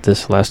 not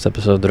this last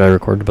episode that I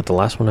recorded, but the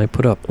last one I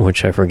put up,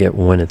 which I forget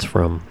when it's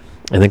from.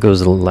 I think it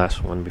was the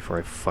last one before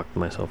I fucked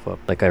myself up.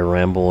 Like I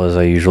ramble as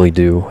I usually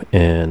do,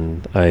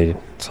 and I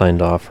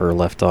signed off or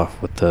left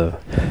off with the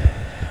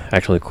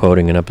actually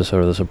quoting an episode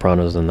of The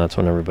Sopranos, and that's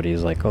when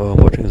everybody's like, oh,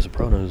 I'm watching The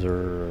Sopranos,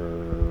 or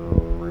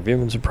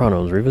reviewing The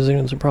Sopranos,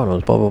 revisiting The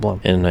Sopranos, blah, blah, blah.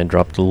 And I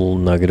dropped a little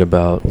nugget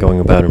about going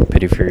about and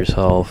pity for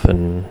yourself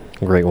and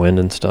Great Wind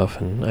and stuff,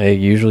 and I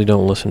usually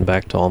don't listen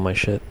back to all my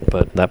shit,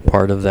 but that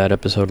part of that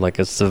episode, like,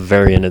 it's the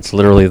very end, it's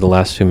literally the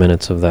last 2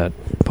 minutes of that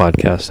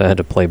podcast. I had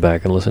to play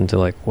back and listen to,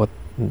 like, what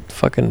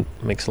fucking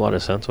makes a lot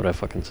of sense what I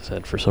fucking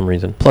said for some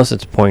reason. Plus,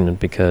 it's poignant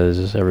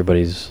because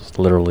everybody's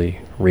literally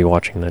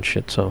rewatching that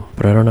shit, so,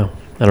 but I don't know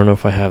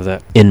if I have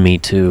that in me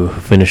to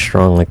finish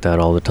strong like that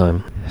all the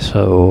time.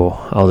 So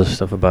all this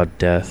stuff about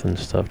death and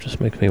stuff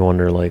just makes me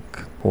wonder, like,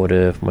 what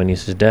if my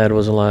niece's dad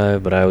was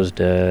alive but I was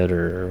dead,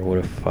 or what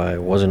if I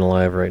wasn't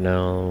alive right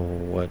now?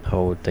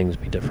 How would things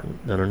be different?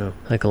 I don't know.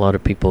 Like a lot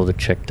of people that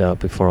checked out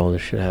before all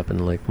this shit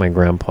happened, like my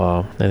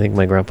grandpa. I think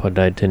my grandpa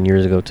died 10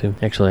 years ago too.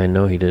 Actually, I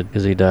know he did,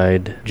 because he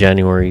died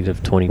January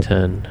of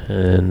 2010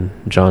 and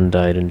John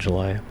died in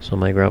July. So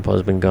my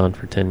grandpa's been gone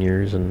for 10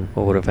 years, and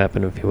what would have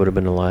happened if he would have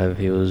been alive?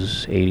 He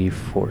was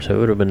 84, so it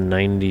would have been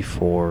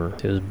 94.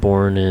 He was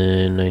born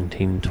in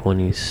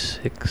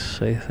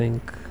 1926, I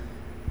think.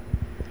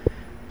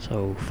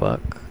 So,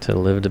 fuck. To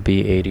live to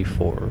be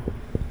 84.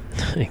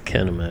 I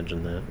can't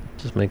imagine that.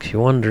 Just makes you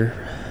wonder.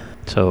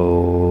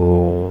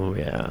 So,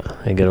 yeah.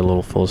 I get a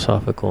little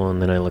philosophical,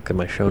 and then I look at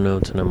my show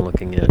notes, and I'm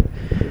looking at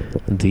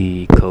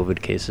the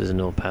COVID cases in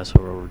El Paso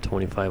are over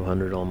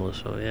 2,500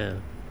 almost. So, yeah.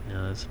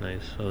 Yeah, that's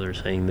nice. So, they're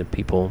saying that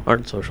people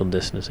aren't social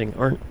distancing,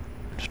 aren't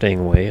staying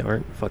away,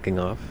 aren't fucking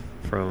off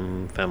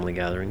from family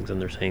gatherings,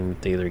 and they're saying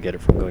that they either get it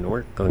from going to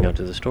work, going out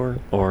to the store,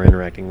 or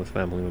interacting with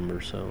family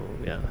members. So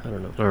yeah, I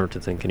don't know what to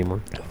think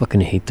anymore. I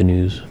fucking hate the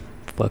news.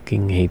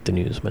 Fucking hate the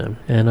news, man.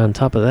 And on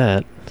top of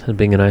that,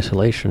 being in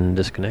isolation and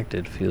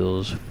disconnected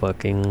feels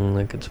fucking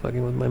like it's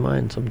fucking with my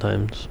mind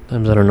sometimes.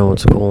 Sometimes I don't know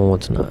what's cool and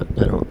what's not.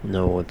 I don't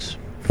know what's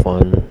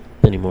fun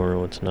anymore,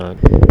 what's not.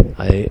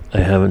 I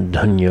haven't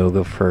done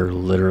yoga for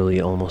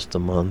literally almost a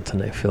month,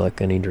 and I feel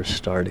like I need to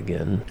start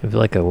again. I feel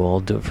like I will. I'll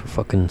do it for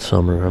fucking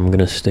summer. I'm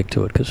gonna stick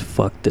to it, because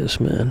fuck this,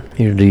 man. I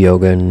need to do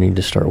yoga, and I need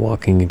to start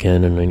walking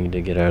again, and I need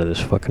to get out of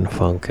this fucking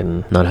funk,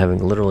 and not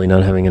having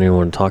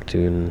anyone to talk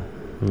to, and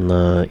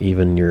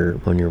even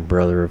when your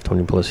brother of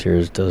 20 plus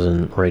years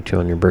doesn't write you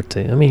on your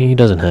birthday. I mean, he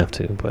doesn't have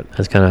to, but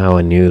that's kind of how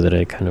I knew that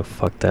I kind of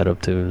fucked that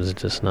up too. Was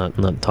just not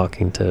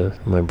talking to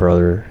my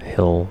brother.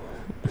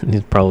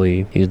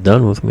 He's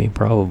done with me,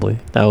 probably.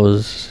 That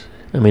was,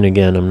 I mean,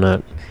 again,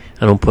 I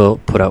don't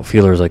put out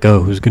feelers like,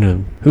 oh, who's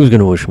gonna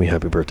wish me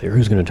happy birthday, or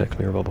who's gonna text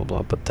me, or blah blah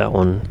blah. But that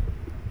one,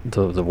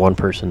 the one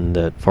person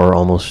that for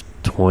almost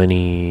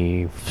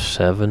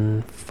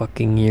 27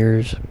 fucking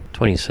years,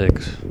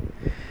 26,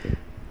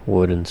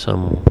 would in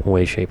some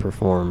way, shape, or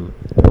form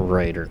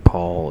write or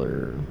call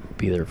or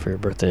be there for your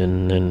birthday,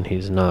 and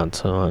he's not.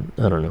 So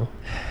I don't know.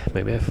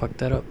 Maybe I fucked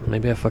that up.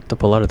 Maybe I fucked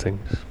up a lot of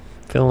things.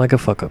 Feeling like a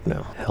fuck up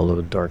now. Hello,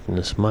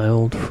 darkness, my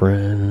old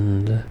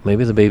friend.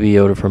 Maybe the Baby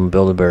Yoda from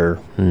Build-A-Bear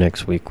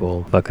next week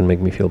will fucking make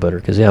me feel better.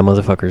 Because, yeah,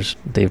 motherfuckers,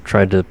 they've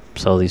tried to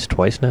sell these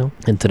twice now.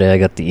 And today I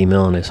got the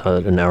email and I saw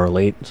it an hour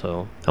late.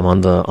 So I'm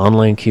on the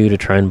online queue to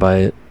try and buy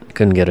it.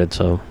 Couldn't get it,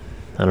 so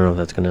I don't know if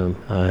that's gonna...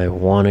 I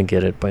want to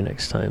get it by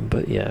next time,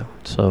 but yeah.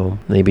 So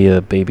maybe a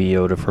Baby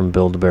Yoda from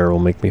Build-A-Bear will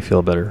make me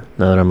feel better.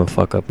 Now that I'm a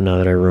fuck up, now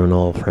that I ruin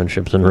all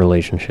friendships and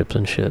relationships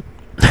and shit.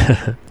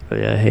 But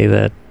yeah, hey,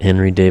 that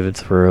Henry David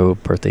Thoreau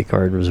birthday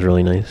card was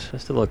really nice. I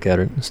still look at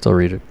it and still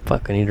read it.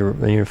 Fuck, I need to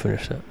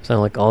finish that. It's not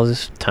like all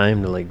this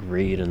time to like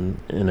read and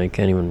I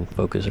can't even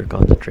focus or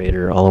concentrate,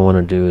 or all I want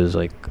to do is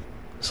like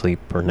sleep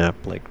or nap.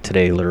 Like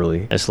today,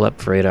 literally, I slept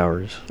for 8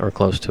 hours or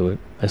close to it.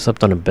 I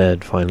slept on a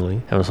bed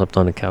finally. I haven't slept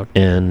on a couch,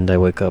 and I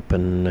wake up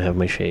and I have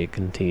my shake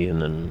and tea,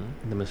 and then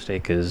the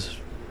mistake is,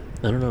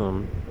 I don't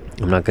know.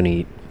 I'm not gonna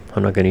eat.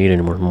 I'm not going to eat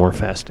anymore. More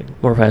fasting,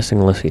 less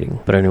eating.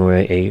 But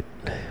anyway, I ate,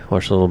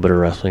 watched a little bit of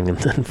wrestling, and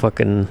then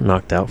fucking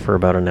knocked out for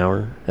about an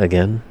hour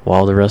again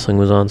while the wrestling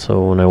was on.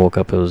 So when I woke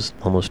up, it was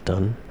almost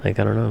done. Like,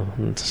 I don't know.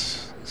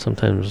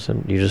 Sometimes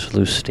you just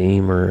lose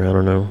steam, or I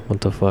don't know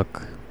what the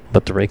fuck.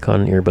 But the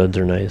Raycon earbuds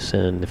are nice,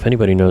 and if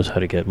anybody knows how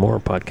to get more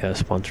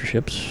podcast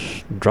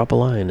sponsorships, drop a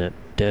line at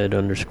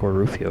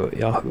dead_Rufio at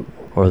Yahoo,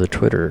 or the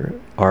Twitter,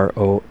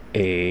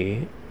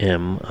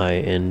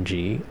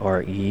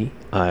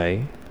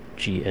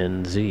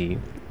 ROAMINGREIGNZ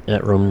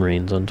at Roman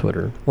Reigns on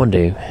Twitter.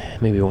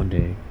 Maybe one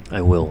day,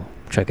 I will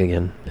check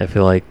again. I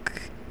feel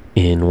like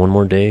in one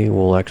more day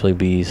will actually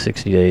be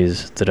 60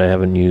 days that I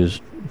haven't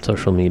used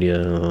social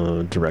media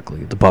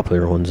directly. The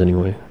popular ones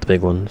anyway, the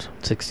big ones.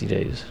 60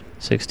 days.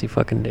 60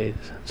 fucking days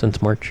since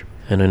March.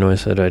 And I know I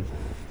said I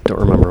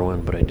don't remember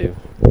when, but I do.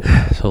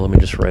 So let me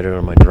just write it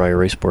on my dry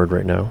erase board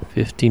right now.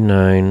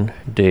 59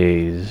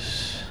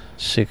 days.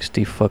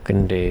 60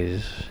 fucking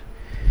days.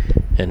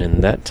 And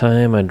in that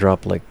time, I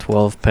dropped like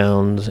 12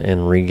 pounds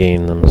and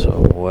regained them.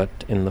 So what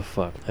in the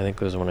fuck? I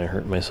think it was when I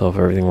hurt myself,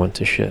 everything went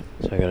to shit.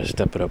 So I gotta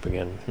step it up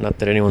again. Not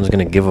that anyone's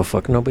gonna give a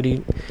fuck.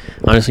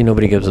 Honestly,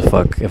 nobody gives a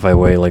fuck if I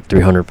weigh like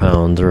 300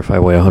 pounds or if I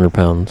weigh 100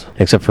 pounds.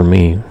 Except for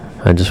me.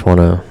 I just want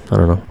to, I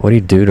don't know. What do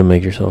you do to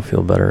make yourself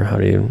feel better? How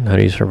do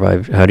you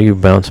survive? How do you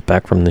bounce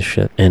back from this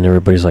shit? And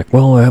everybody's like,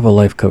 well, I have a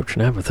life coach,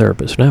 and I have a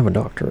therapist, and I have a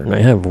doctor, and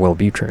I have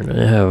Wellbutrin,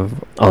 and I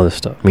have all this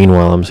stuff.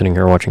 Meanwhile, I'm sitting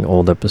here watching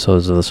old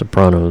episodes of The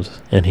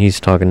Sopranos, and he's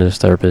talking to his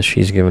therapist.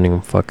 She's giving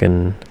him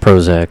fucking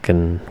Prozac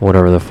and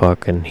whatever the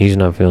fuck, and he's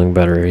not feeling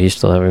better. He's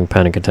still having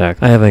panic attacks.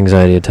 I have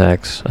anxiety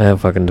attacks. I have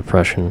fucking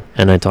depression,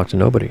 and I talk to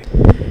nobody.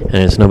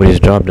 And it's nobody's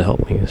job to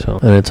help me. So,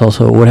 and it's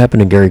also, what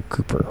happened to Gary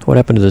Cooper? What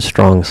happened to the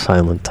strong,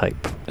 silent type?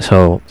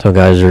 So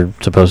guys are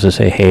supposed to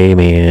say, hey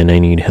man, I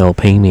need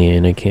help. Hey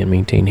man, I can't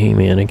maintain. Hey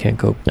man, I can't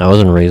cope. I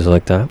wasn't raised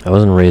like that. I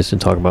wasn't raised to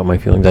talk about my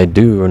feelings. I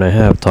do, and I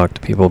have talked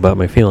to people about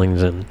my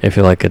feelings, and I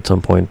feel like at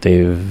some point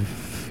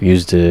they've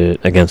used it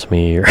against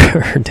me or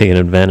taken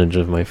advantage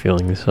of my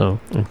feelings. So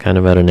I'm kind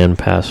of at an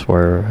impasse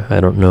where I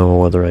don't know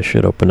whether I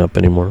should open up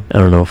anymore. I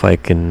don't know if I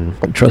can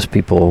trust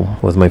people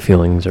with my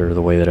feelings or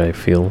the way that I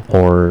feel,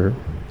 or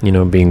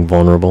being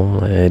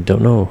vulnerable. I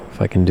don't know if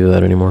I can do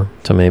that anymore.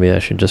 So maybe I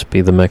should just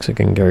be the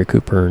Mexican Gary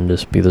Cooper and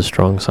just be the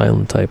strong,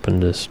 silent type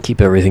and just keep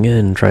everything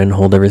in, try and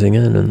hold everything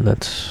in, and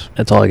that's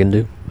all I can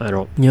do.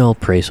 I'll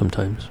pray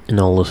sometimes, and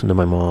I'll listen to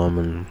my mom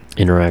and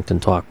interact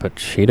and talk, but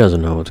she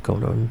doesn't know what's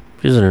going on.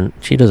 She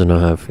doesn't know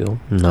how I feel.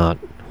 Not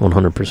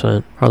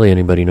 100%. Hardly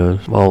anybody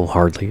knows. Well,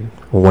 hardly.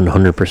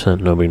 100%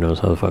 nobody knows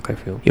how the fuck I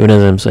feel. Even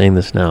as I'm saying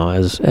this now,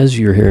 as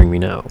you're hearing me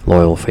now,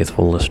 loyal,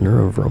 faithful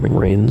listener of Roaming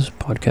Reigns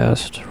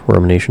podcast,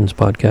 Ruminations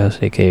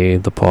podcast, aka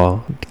The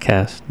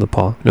Pawcast, The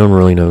Paw. No one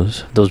really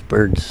knows. Those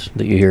birds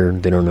that you hear,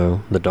 they don't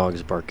know. The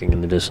dog's barking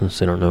in the distance,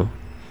 they don't know.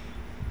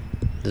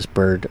 This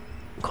bird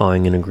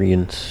cawing in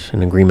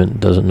agreement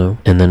doesn't know.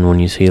 And then when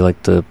you see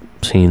like the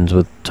scenes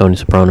with Tony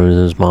Soprano and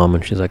his mom,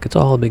 and she's like, it's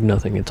all a big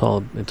nothing, it's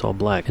all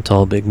black, it's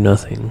all big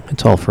nothing,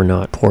 it's all for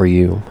naught, poor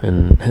you,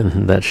 and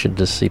that shit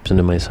just seeps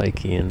into my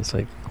psyche, and it's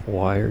like,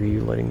 why are you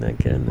letting that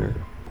get in there?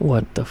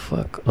 What the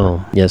fuck?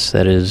 Oh, yes,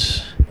 that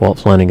is Walt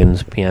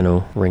Flanagan's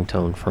piano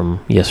ringtone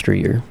from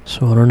yesteryear.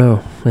 So I don't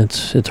know.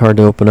 It's hard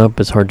to open up.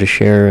 It's hard to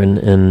share.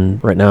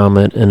 And right now I'm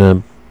in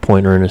a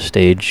point or in a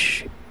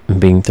stage.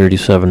 Being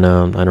 37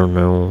 now, I don't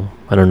know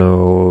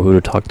who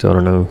to talk to. I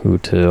don't know who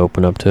to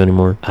open up to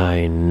anymore.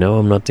 I know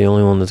I'm not the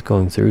only one that's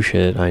going through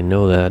shit. I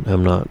know that.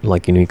 I'm not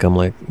like unique. I'm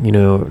like,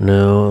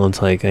 no,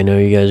 it's like, I know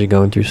you guys are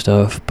going through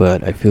stuff,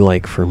 but I feel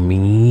like for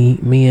me,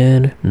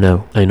 Ed,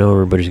 no. I know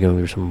everybody's going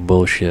through some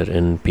bullshit,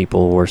 and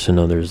people worse than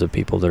others. The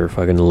people that are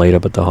fucking laid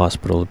up at the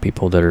hospital, the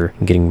people that are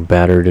getting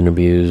battered and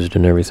abused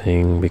and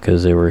everything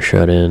because they were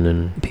shut in,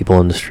 and people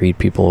on the street,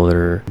 people that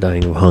are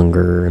dying of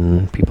hunger,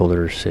 and people that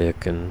are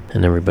sick, and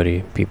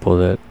everybody, people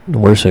that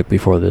were sick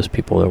before this,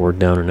 people that were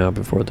down and out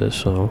before this.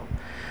 So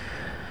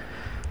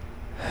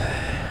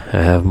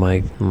I have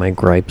my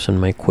gripes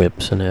and my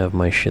quips, and I have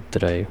my shit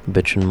that I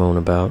bitch and moan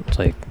about. It's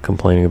like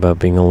complaining about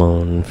being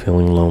alone and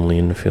feeling lonely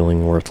and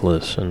feeling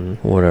worthless and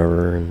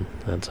whatever. And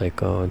that's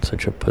like, oh, it's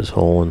such a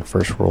piss-hole and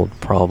first world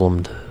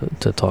problem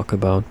to talk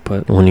about.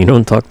 But when you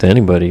don't talk to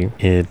anybody,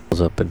 it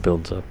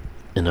builds up.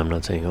 And I'm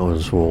not saying,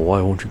 well,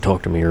 why won't you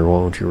talk to me, or why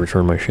won't you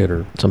return my shit,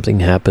 or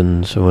something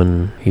happens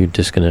when you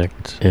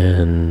disconnect,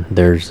 and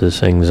there's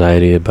this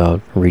anxiety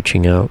about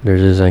reaching out.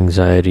 There's this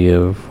anxiety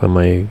of, am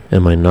I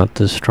not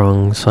the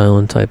strong,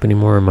 silent type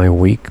anymore? Am I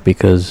weak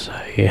because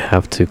I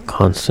have to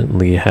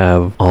constantly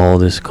have all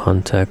this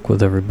contact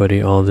with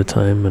everybody all the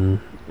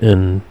time,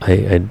 and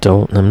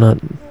I'm not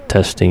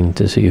testing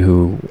to see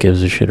who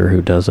gives a shit or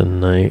who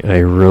doesn't. I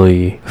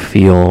really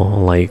feel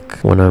like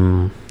when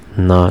I'm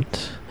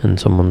not in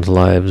someone's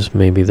lives,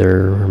 maybe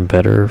they're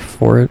better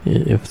for it,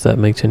 if that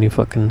makes any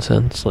fucking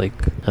sense. Like,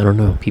 I don't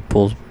know,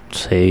 people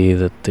say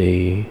that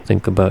they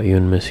think about you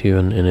and miss you,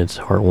 and it's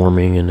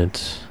heartwarming, and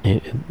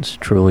it's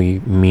truly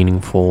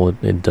meaningful.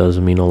 It does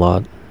mean a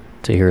lot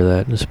to hear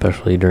that,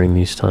 especially during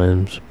these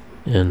times.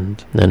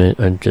 And then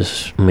it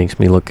just makes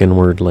me look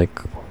inward, like,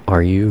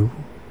 are you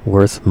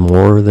worth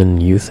more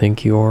than you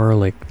think you are?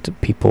 Like,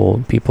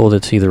 people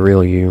that see the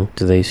real you,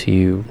 do they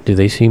see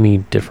me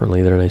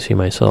differently than I see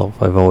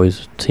myself? I've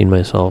always seen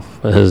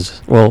myself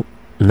as, well,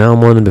 now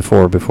more than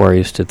before I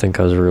used to think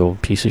I was a real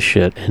piece of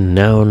shit, and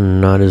now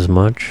not as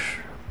much.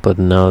 But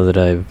now that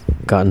I've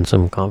gotten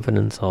some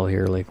confidence, I'll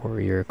hear like,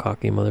 well, you're a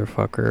cocky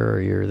motherfucker, or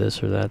you're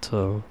this or that.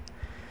 So,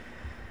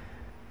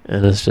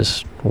 and it's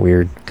just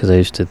weird, because I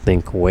used to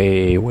think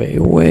way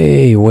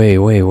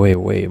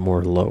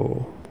more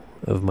low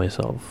of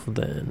myself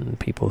than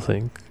people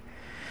think.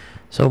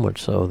 So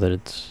much so that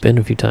it's been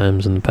a few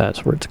times in the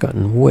past where it's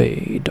gotten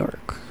way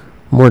dark.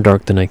 More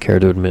dark than I care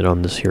to admit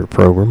on this here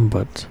program,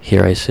 but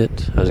here I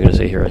sit. I was going to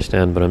say here I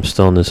stand, but I'm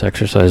still in this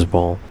exercise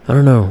ball. I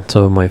don't know.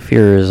 So my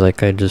fear is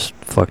like I just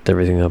fucked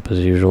everything up as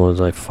usual,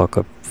 as I fuck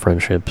up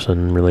friendships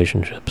and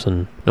relationships,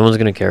 and no one's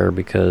going to care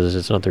because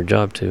it's not their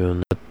job to,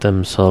 and put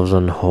themselves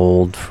on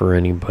hold for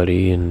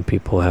anybody, and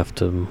people have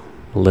to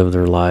live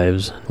their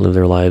lives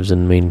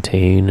and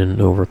maintain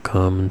and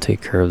overcome and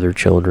take care of their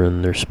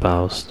children, their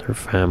spouse, their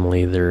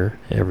family, their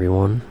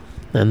everyone,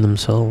 and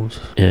themselves.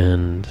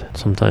 And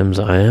sometimes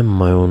I am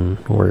my own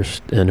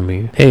worst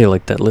enemy. Hey,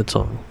 like that Lit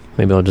song.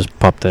 Maybe I'll just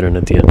pop that in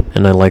at the end.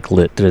 And I like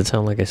Lit. Did it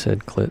sound like I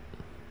said clit?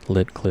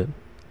 Clit.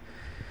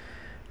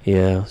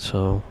 Yeah,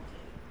 so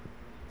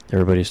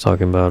everybody's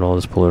talking about all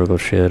this political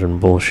shit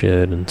and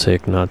bullshit and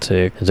sick, not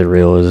sick. Is it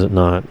real? Is it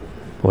not?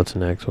 What's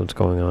next? What's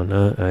going on?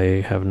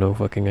 I have no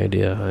fucking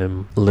idea.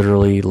 I'm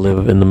literally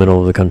live in the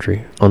middle of the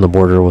country, on the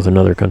border with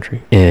another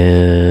country.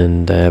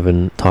 And I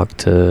haven't talked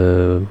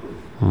to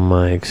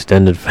my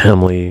extended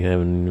family. I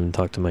haven't even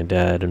talked to my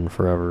dad in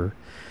forever.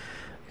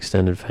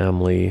 Extended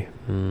family,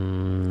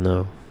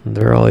 no.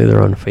 They're all either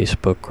on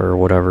Facebook or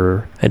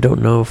whatever. I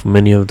don't know if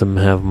many of them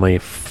have my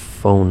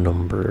phone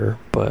number,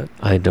 but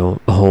I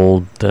don't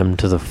hold them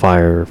to the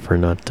fire for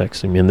not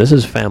texting me. And this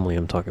is family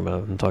I'm talking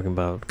about. I'm talking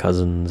about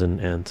cousins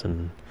and aunts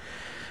and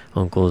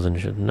uncles and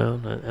shit.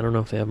 No, I don't know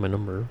if they have my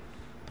number.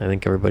 I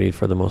think everybody,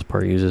 for the most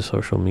part, uses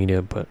social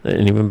media,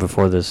 and even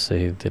before this,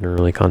 they didn't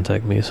really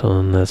contact me, so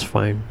that's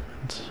fine.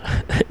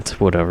 It's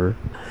whatever.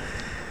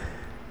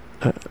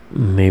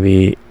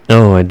 Maybe.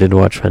 Oh, I did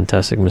watch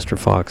Fantastic Mr.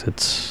 Fox.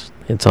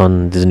 It's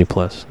on Disney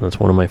Plus. That's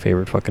one of my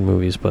favorite fucking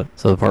movies. But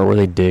so the part where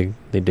they dig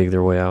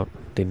their way out,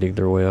 they dig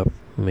their way up.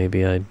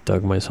 Maybe I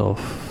dug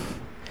myself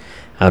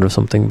out of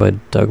something,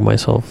 but dug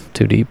myself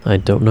too deep. I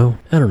don't know.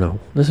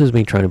 This is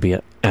me trying to be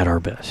at our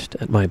best,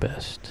 at my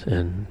best,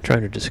 and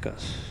trying to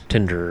discuss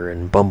Tinder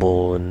and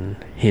Bumble and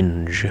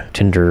Hinge.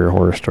 Tinder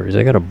horror stories.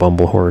 I got a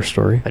Bumble horror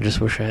story. I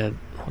just wish I had.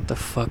 What the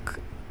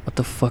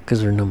fuck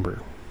is her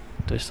number?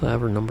 Do I still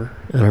have her number?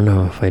 I don't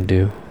know if I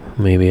do.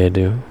 Maybe I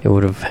do. It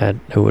would have had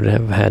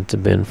to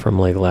been from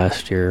like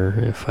last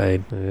year.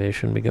 Maybe I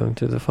shouldn't be going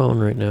through the phone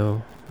right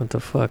now. What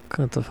the fuck?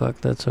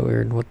 That's so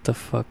weird. What the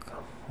fuck?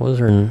 What was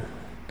her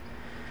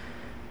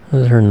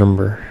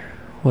number?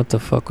 What the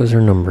fuck was her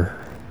number?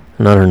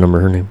 Not her number,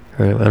 her name.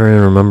 Right, I don't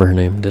even remember her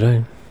name.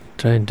 Do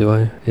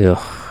I?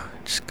 Ugh.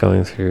 Just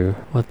going through.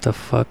 What the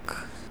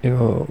fuck?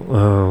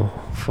 Oh,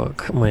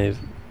 fuck. My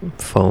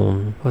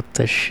phone. What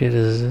the shit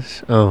is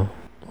this? Oh.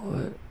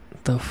 What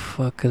What the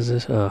fuck is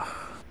this? Ugh.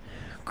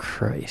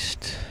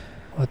 Christ.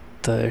 What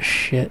the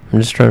shit? I'm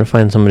just trying to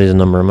find somebody's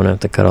number. I'm gonna have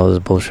to cut all this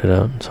bullshit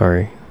out.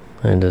 Sorry.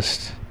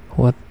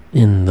 What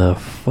in the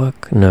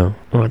fuck? No.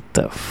 What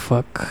the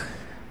fuck?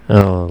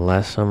 Oh,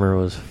 last summer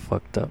was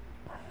fucked up.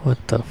 What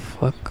the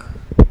fuck?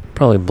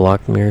 Probably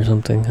blocked me or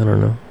something. I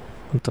don't know.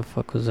 What the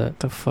fuck was that?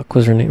 The fuck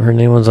was her name? Her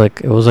name was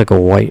it was like a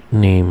white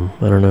name.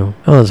 I don't know.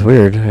 Oh, that's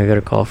weird. I got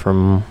a call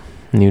from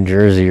New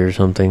Jersey or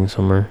something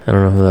somewhere. I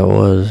don't know who that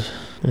was.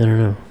 I don't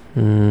know.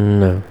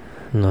 No,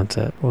 not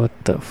that. What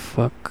the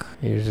fuck?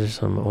 Here's just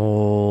some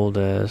old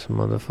ass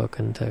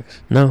motherfucking text.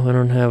 No, I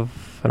don't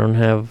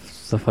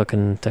have the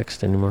fucking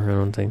text anymore, I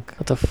don't think.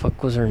 What the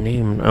fuck was her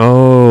name?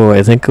 Oh,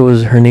 I think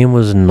her name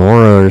was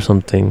Nora or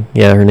something.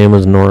 Yeah, her name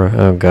was Nora.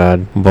 Oh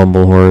god.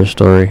 Bumble horror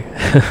story.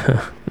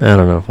 I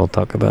don't know if I'll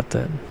talk about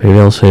that. Maybe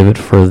I'll save it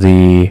for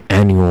the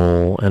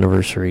annual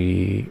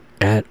anniversary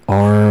At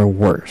Our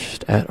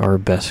Worst, At Our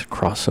Best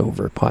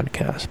crossover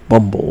podcast.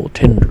 Bumble,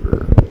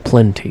 Tinder,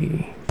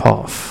 Plenty,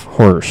 Poff,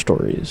 horror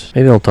stories.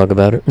 Maybe I'll talk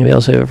about it. Maybe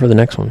I'll save it for the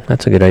next one.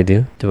 That's a good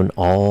idea. Do an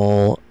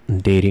all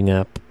dating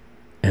app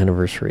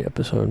anniversary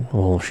episode.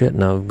 Well, shit,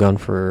 now I've gone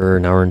for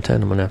an hour and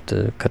 10. I'm gonna have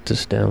to cut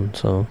this down,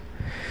 so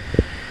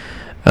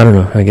I don't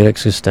know. I get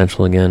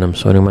existential again. I'm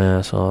sweating my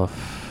ass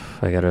off.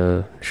 I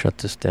gotta shut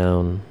this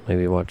down.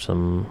 Maybe watch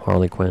some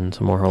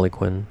more Harley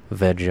Quinn,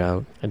 veg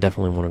out. I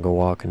definitely want to go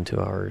walk in 2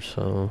 hours,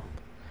 so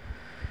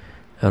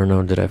I don't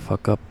know. Did I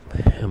fuck up?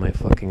 Am I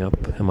fucking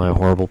up? Am I a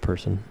horrible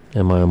person?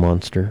 Am I a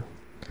monster?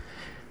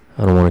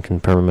 I don't want to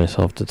compare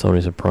myself to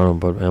Tony Soprano,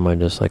 but am I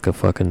just like a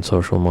fucking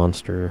social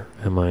monster?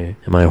 Am I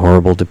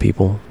horrible to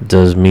people?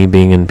 Does me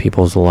being in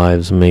people's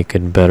lives make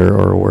it better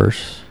or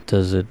worse?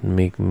 Does it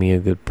make me a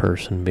good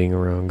person being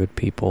around good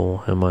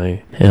people? Am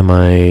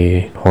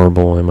I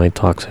horrible? Am I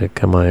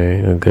toxic? Am I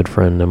a good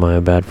friend? Am I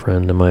a bad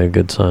friend? Am I a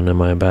good son?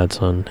 Am I a bad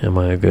son? Am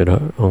I a good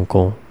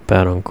uncle?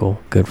 Bad uncle?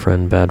 Good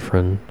friend? Bad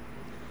friend?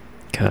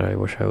 God, I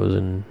wish I was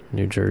in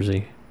New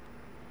Jersey.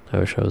 I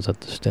wish I was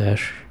at the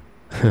stash.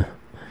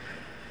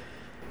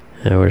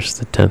 I wish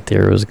the 10th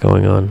year was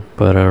going on,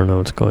 but I don't know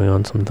what's going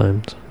on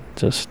sometimes.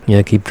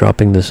 Keep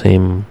dropping the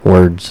same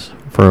words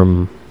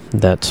from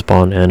that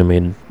Spawn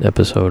animated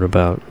episode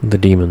about the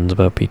demons,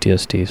 about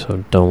PTSD,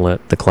 so don't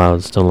let the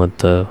clouds, don't let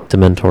the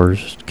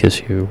Dementors kiss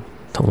you,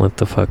 don't let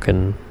the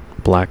fucking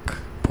black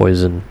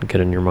poison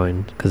get in your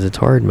mind, because it's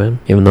hard, man.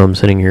 Even though I'm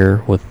sitting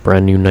here with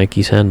brand new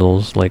Nike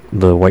sandals, like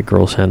the white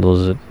girl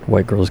sandals that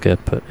white girls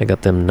get, but I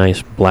got them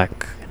nice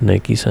black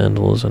Nike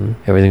sandals and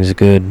everything's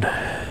good.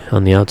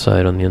 On the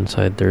outside, on the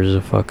inside, there's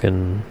a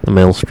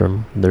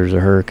maelstrom. There's a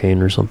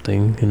hurricane or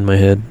something in my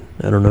head.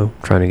 I don't know.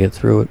 Trying to get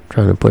through it.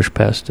 Trying to push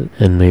past it.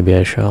 And maybe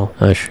I shall.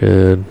 I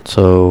should.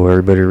 So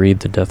everybody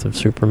read The Death of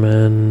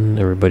Superman.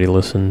 Everybody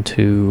listen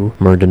to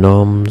Murder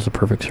Noms, The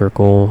Perfect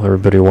Circle.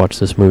 Everybody watch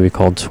this movie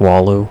called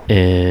Swallow.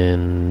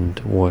 And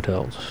what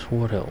else?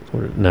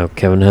 Now,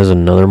 Kevin has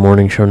another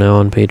morning show now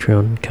on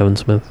Patreon. Kevin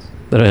Smith.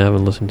 That I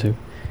haven't listened to.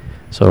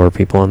 So are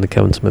people on the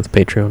Kevin Smith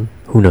Patreon?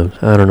 Who knows?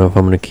 I don't know if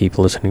I'm going to keep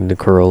listening to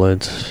Corolla.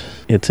 It's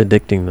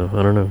addicting, though.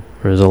 I don't know.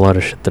 There's a lot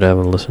of shit that I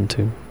haven't listened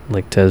to.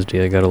 Like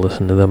Tesdy, I got to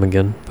listen to them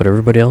again. But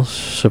everybody else,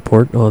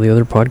 support all the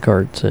other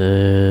podcards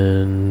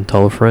and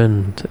tell a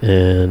friend.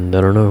 And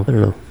I don't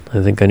know.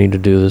 I think I need to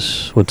do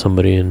this with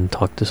somebody and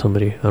talk to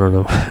somebody. I don't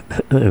know.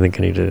 I think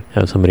I need to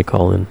have somebody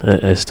call in.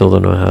 I still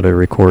don't know how to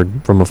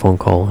record from a phone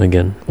call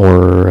again.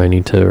 Or I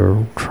need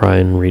to try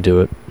and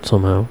redo it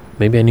somehow.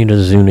 Maybe I need a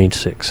Zune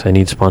H6. I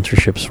need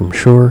sponsorships from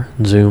Shure,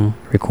 Zoom,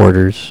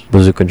 Recorders,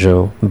 Bazooka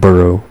Joe,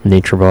 Burrow,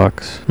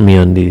 NatureBox,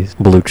 MeUndies,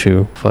 Blue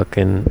Chew.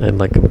 I'd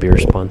like a beer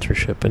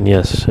sponsorship. And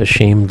yes,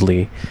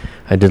 ashamedly,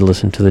 I did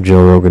listen to the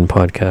Joe Rogan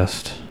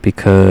podcast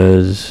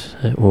because,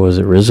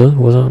 RZA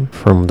was on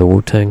from the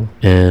Wu-Tang,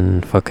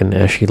 and fucking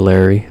Ashy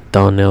Larry,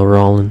 Donnell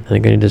Rollin. I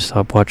think I need to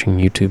stop watching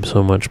YouTube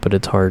so much, but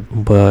it's hard.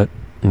 But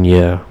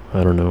yeah,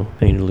 I don't know.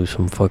 I need to lose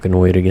some fucking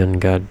weight again.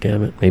 God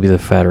damn it. Maybe the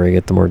fatter I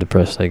get, the more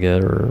depressed I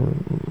get. Or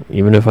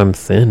even if I'm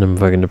thin, I'm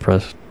fucking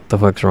depressed. What the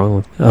fuck's wrong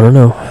with me? I don't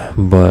know.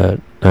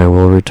 But I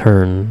will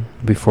return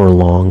before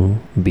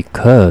long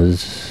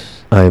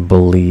because I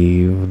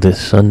believe this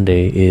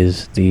Sunday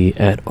is the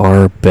At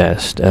Our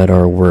Best, At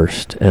Our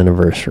Worst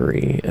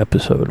anniversary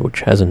episode,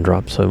 which hasn't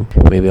dropped. So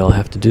maybe I'll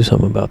have to do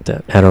something about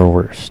that. At our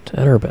worst.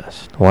 At our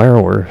best. Why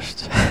our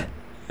worst?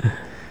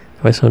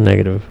 Why so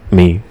negative?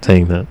 Me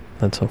saying that.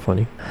 That's so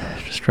funny.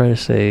 Just trying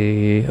to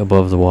stay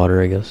above the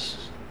water, I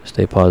guess.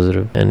 Stay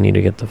positive. And need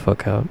to get the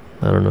fuck out.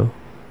 I don't know.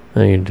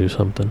 I need to do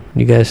something.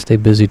 You guys stay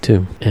busy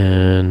too.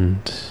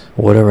 And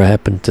whatever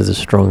happened to the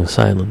strong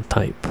silent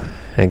type?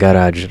 I got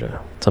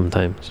agita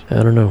sometimes.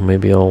 I don't know.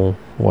 Maybe I'll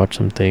watch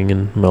something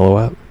and mellow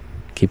out.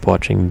 Keep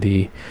watching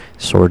the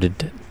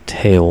sordid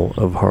tale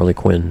of Harley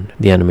Quinn,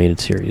 the animated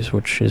series,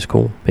 which is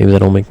cool. Maybe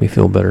that'll make me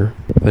feel better.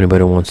 If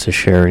anybody wants to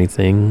share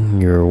anything,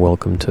 you're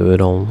welcome to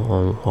it.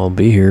 I'll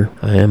be here.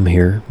 I am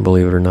here,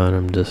 believe it or not.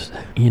 I'm just,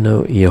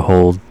 you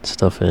hold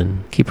stuff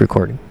in. Keep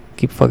recording.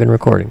 Keep fucking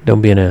recording.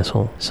 Don't be an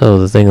asshole. So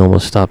the thing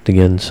almost stopped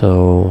again,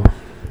 so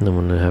I'm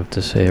gonna have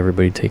to say,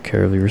 everybody take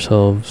care of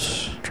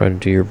yourselves. Try to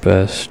do your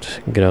best.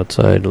 Get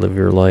outside, live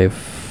your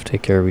life.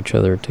 Take care of each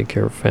other. Take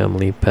care of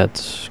family,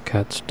 pets,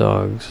 cats,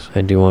 dogs.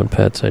 I do want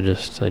pets. I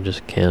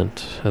just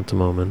can't at the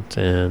moment.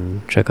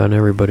 And check on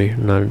everybody.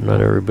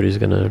 Not everybody's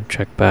gonna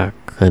check back.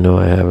 I know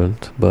I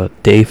haven't. But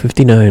day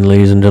 59,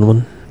 ladies and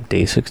gentlemen.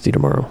 Day 60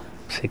 tomorrow.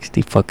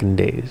 60 fucking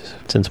days.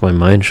 Since my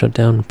mind shut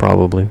down,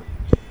 probably.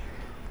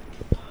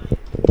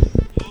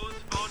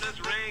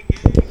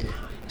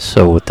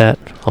 So with that,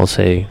 I'll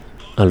say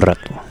al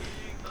rato.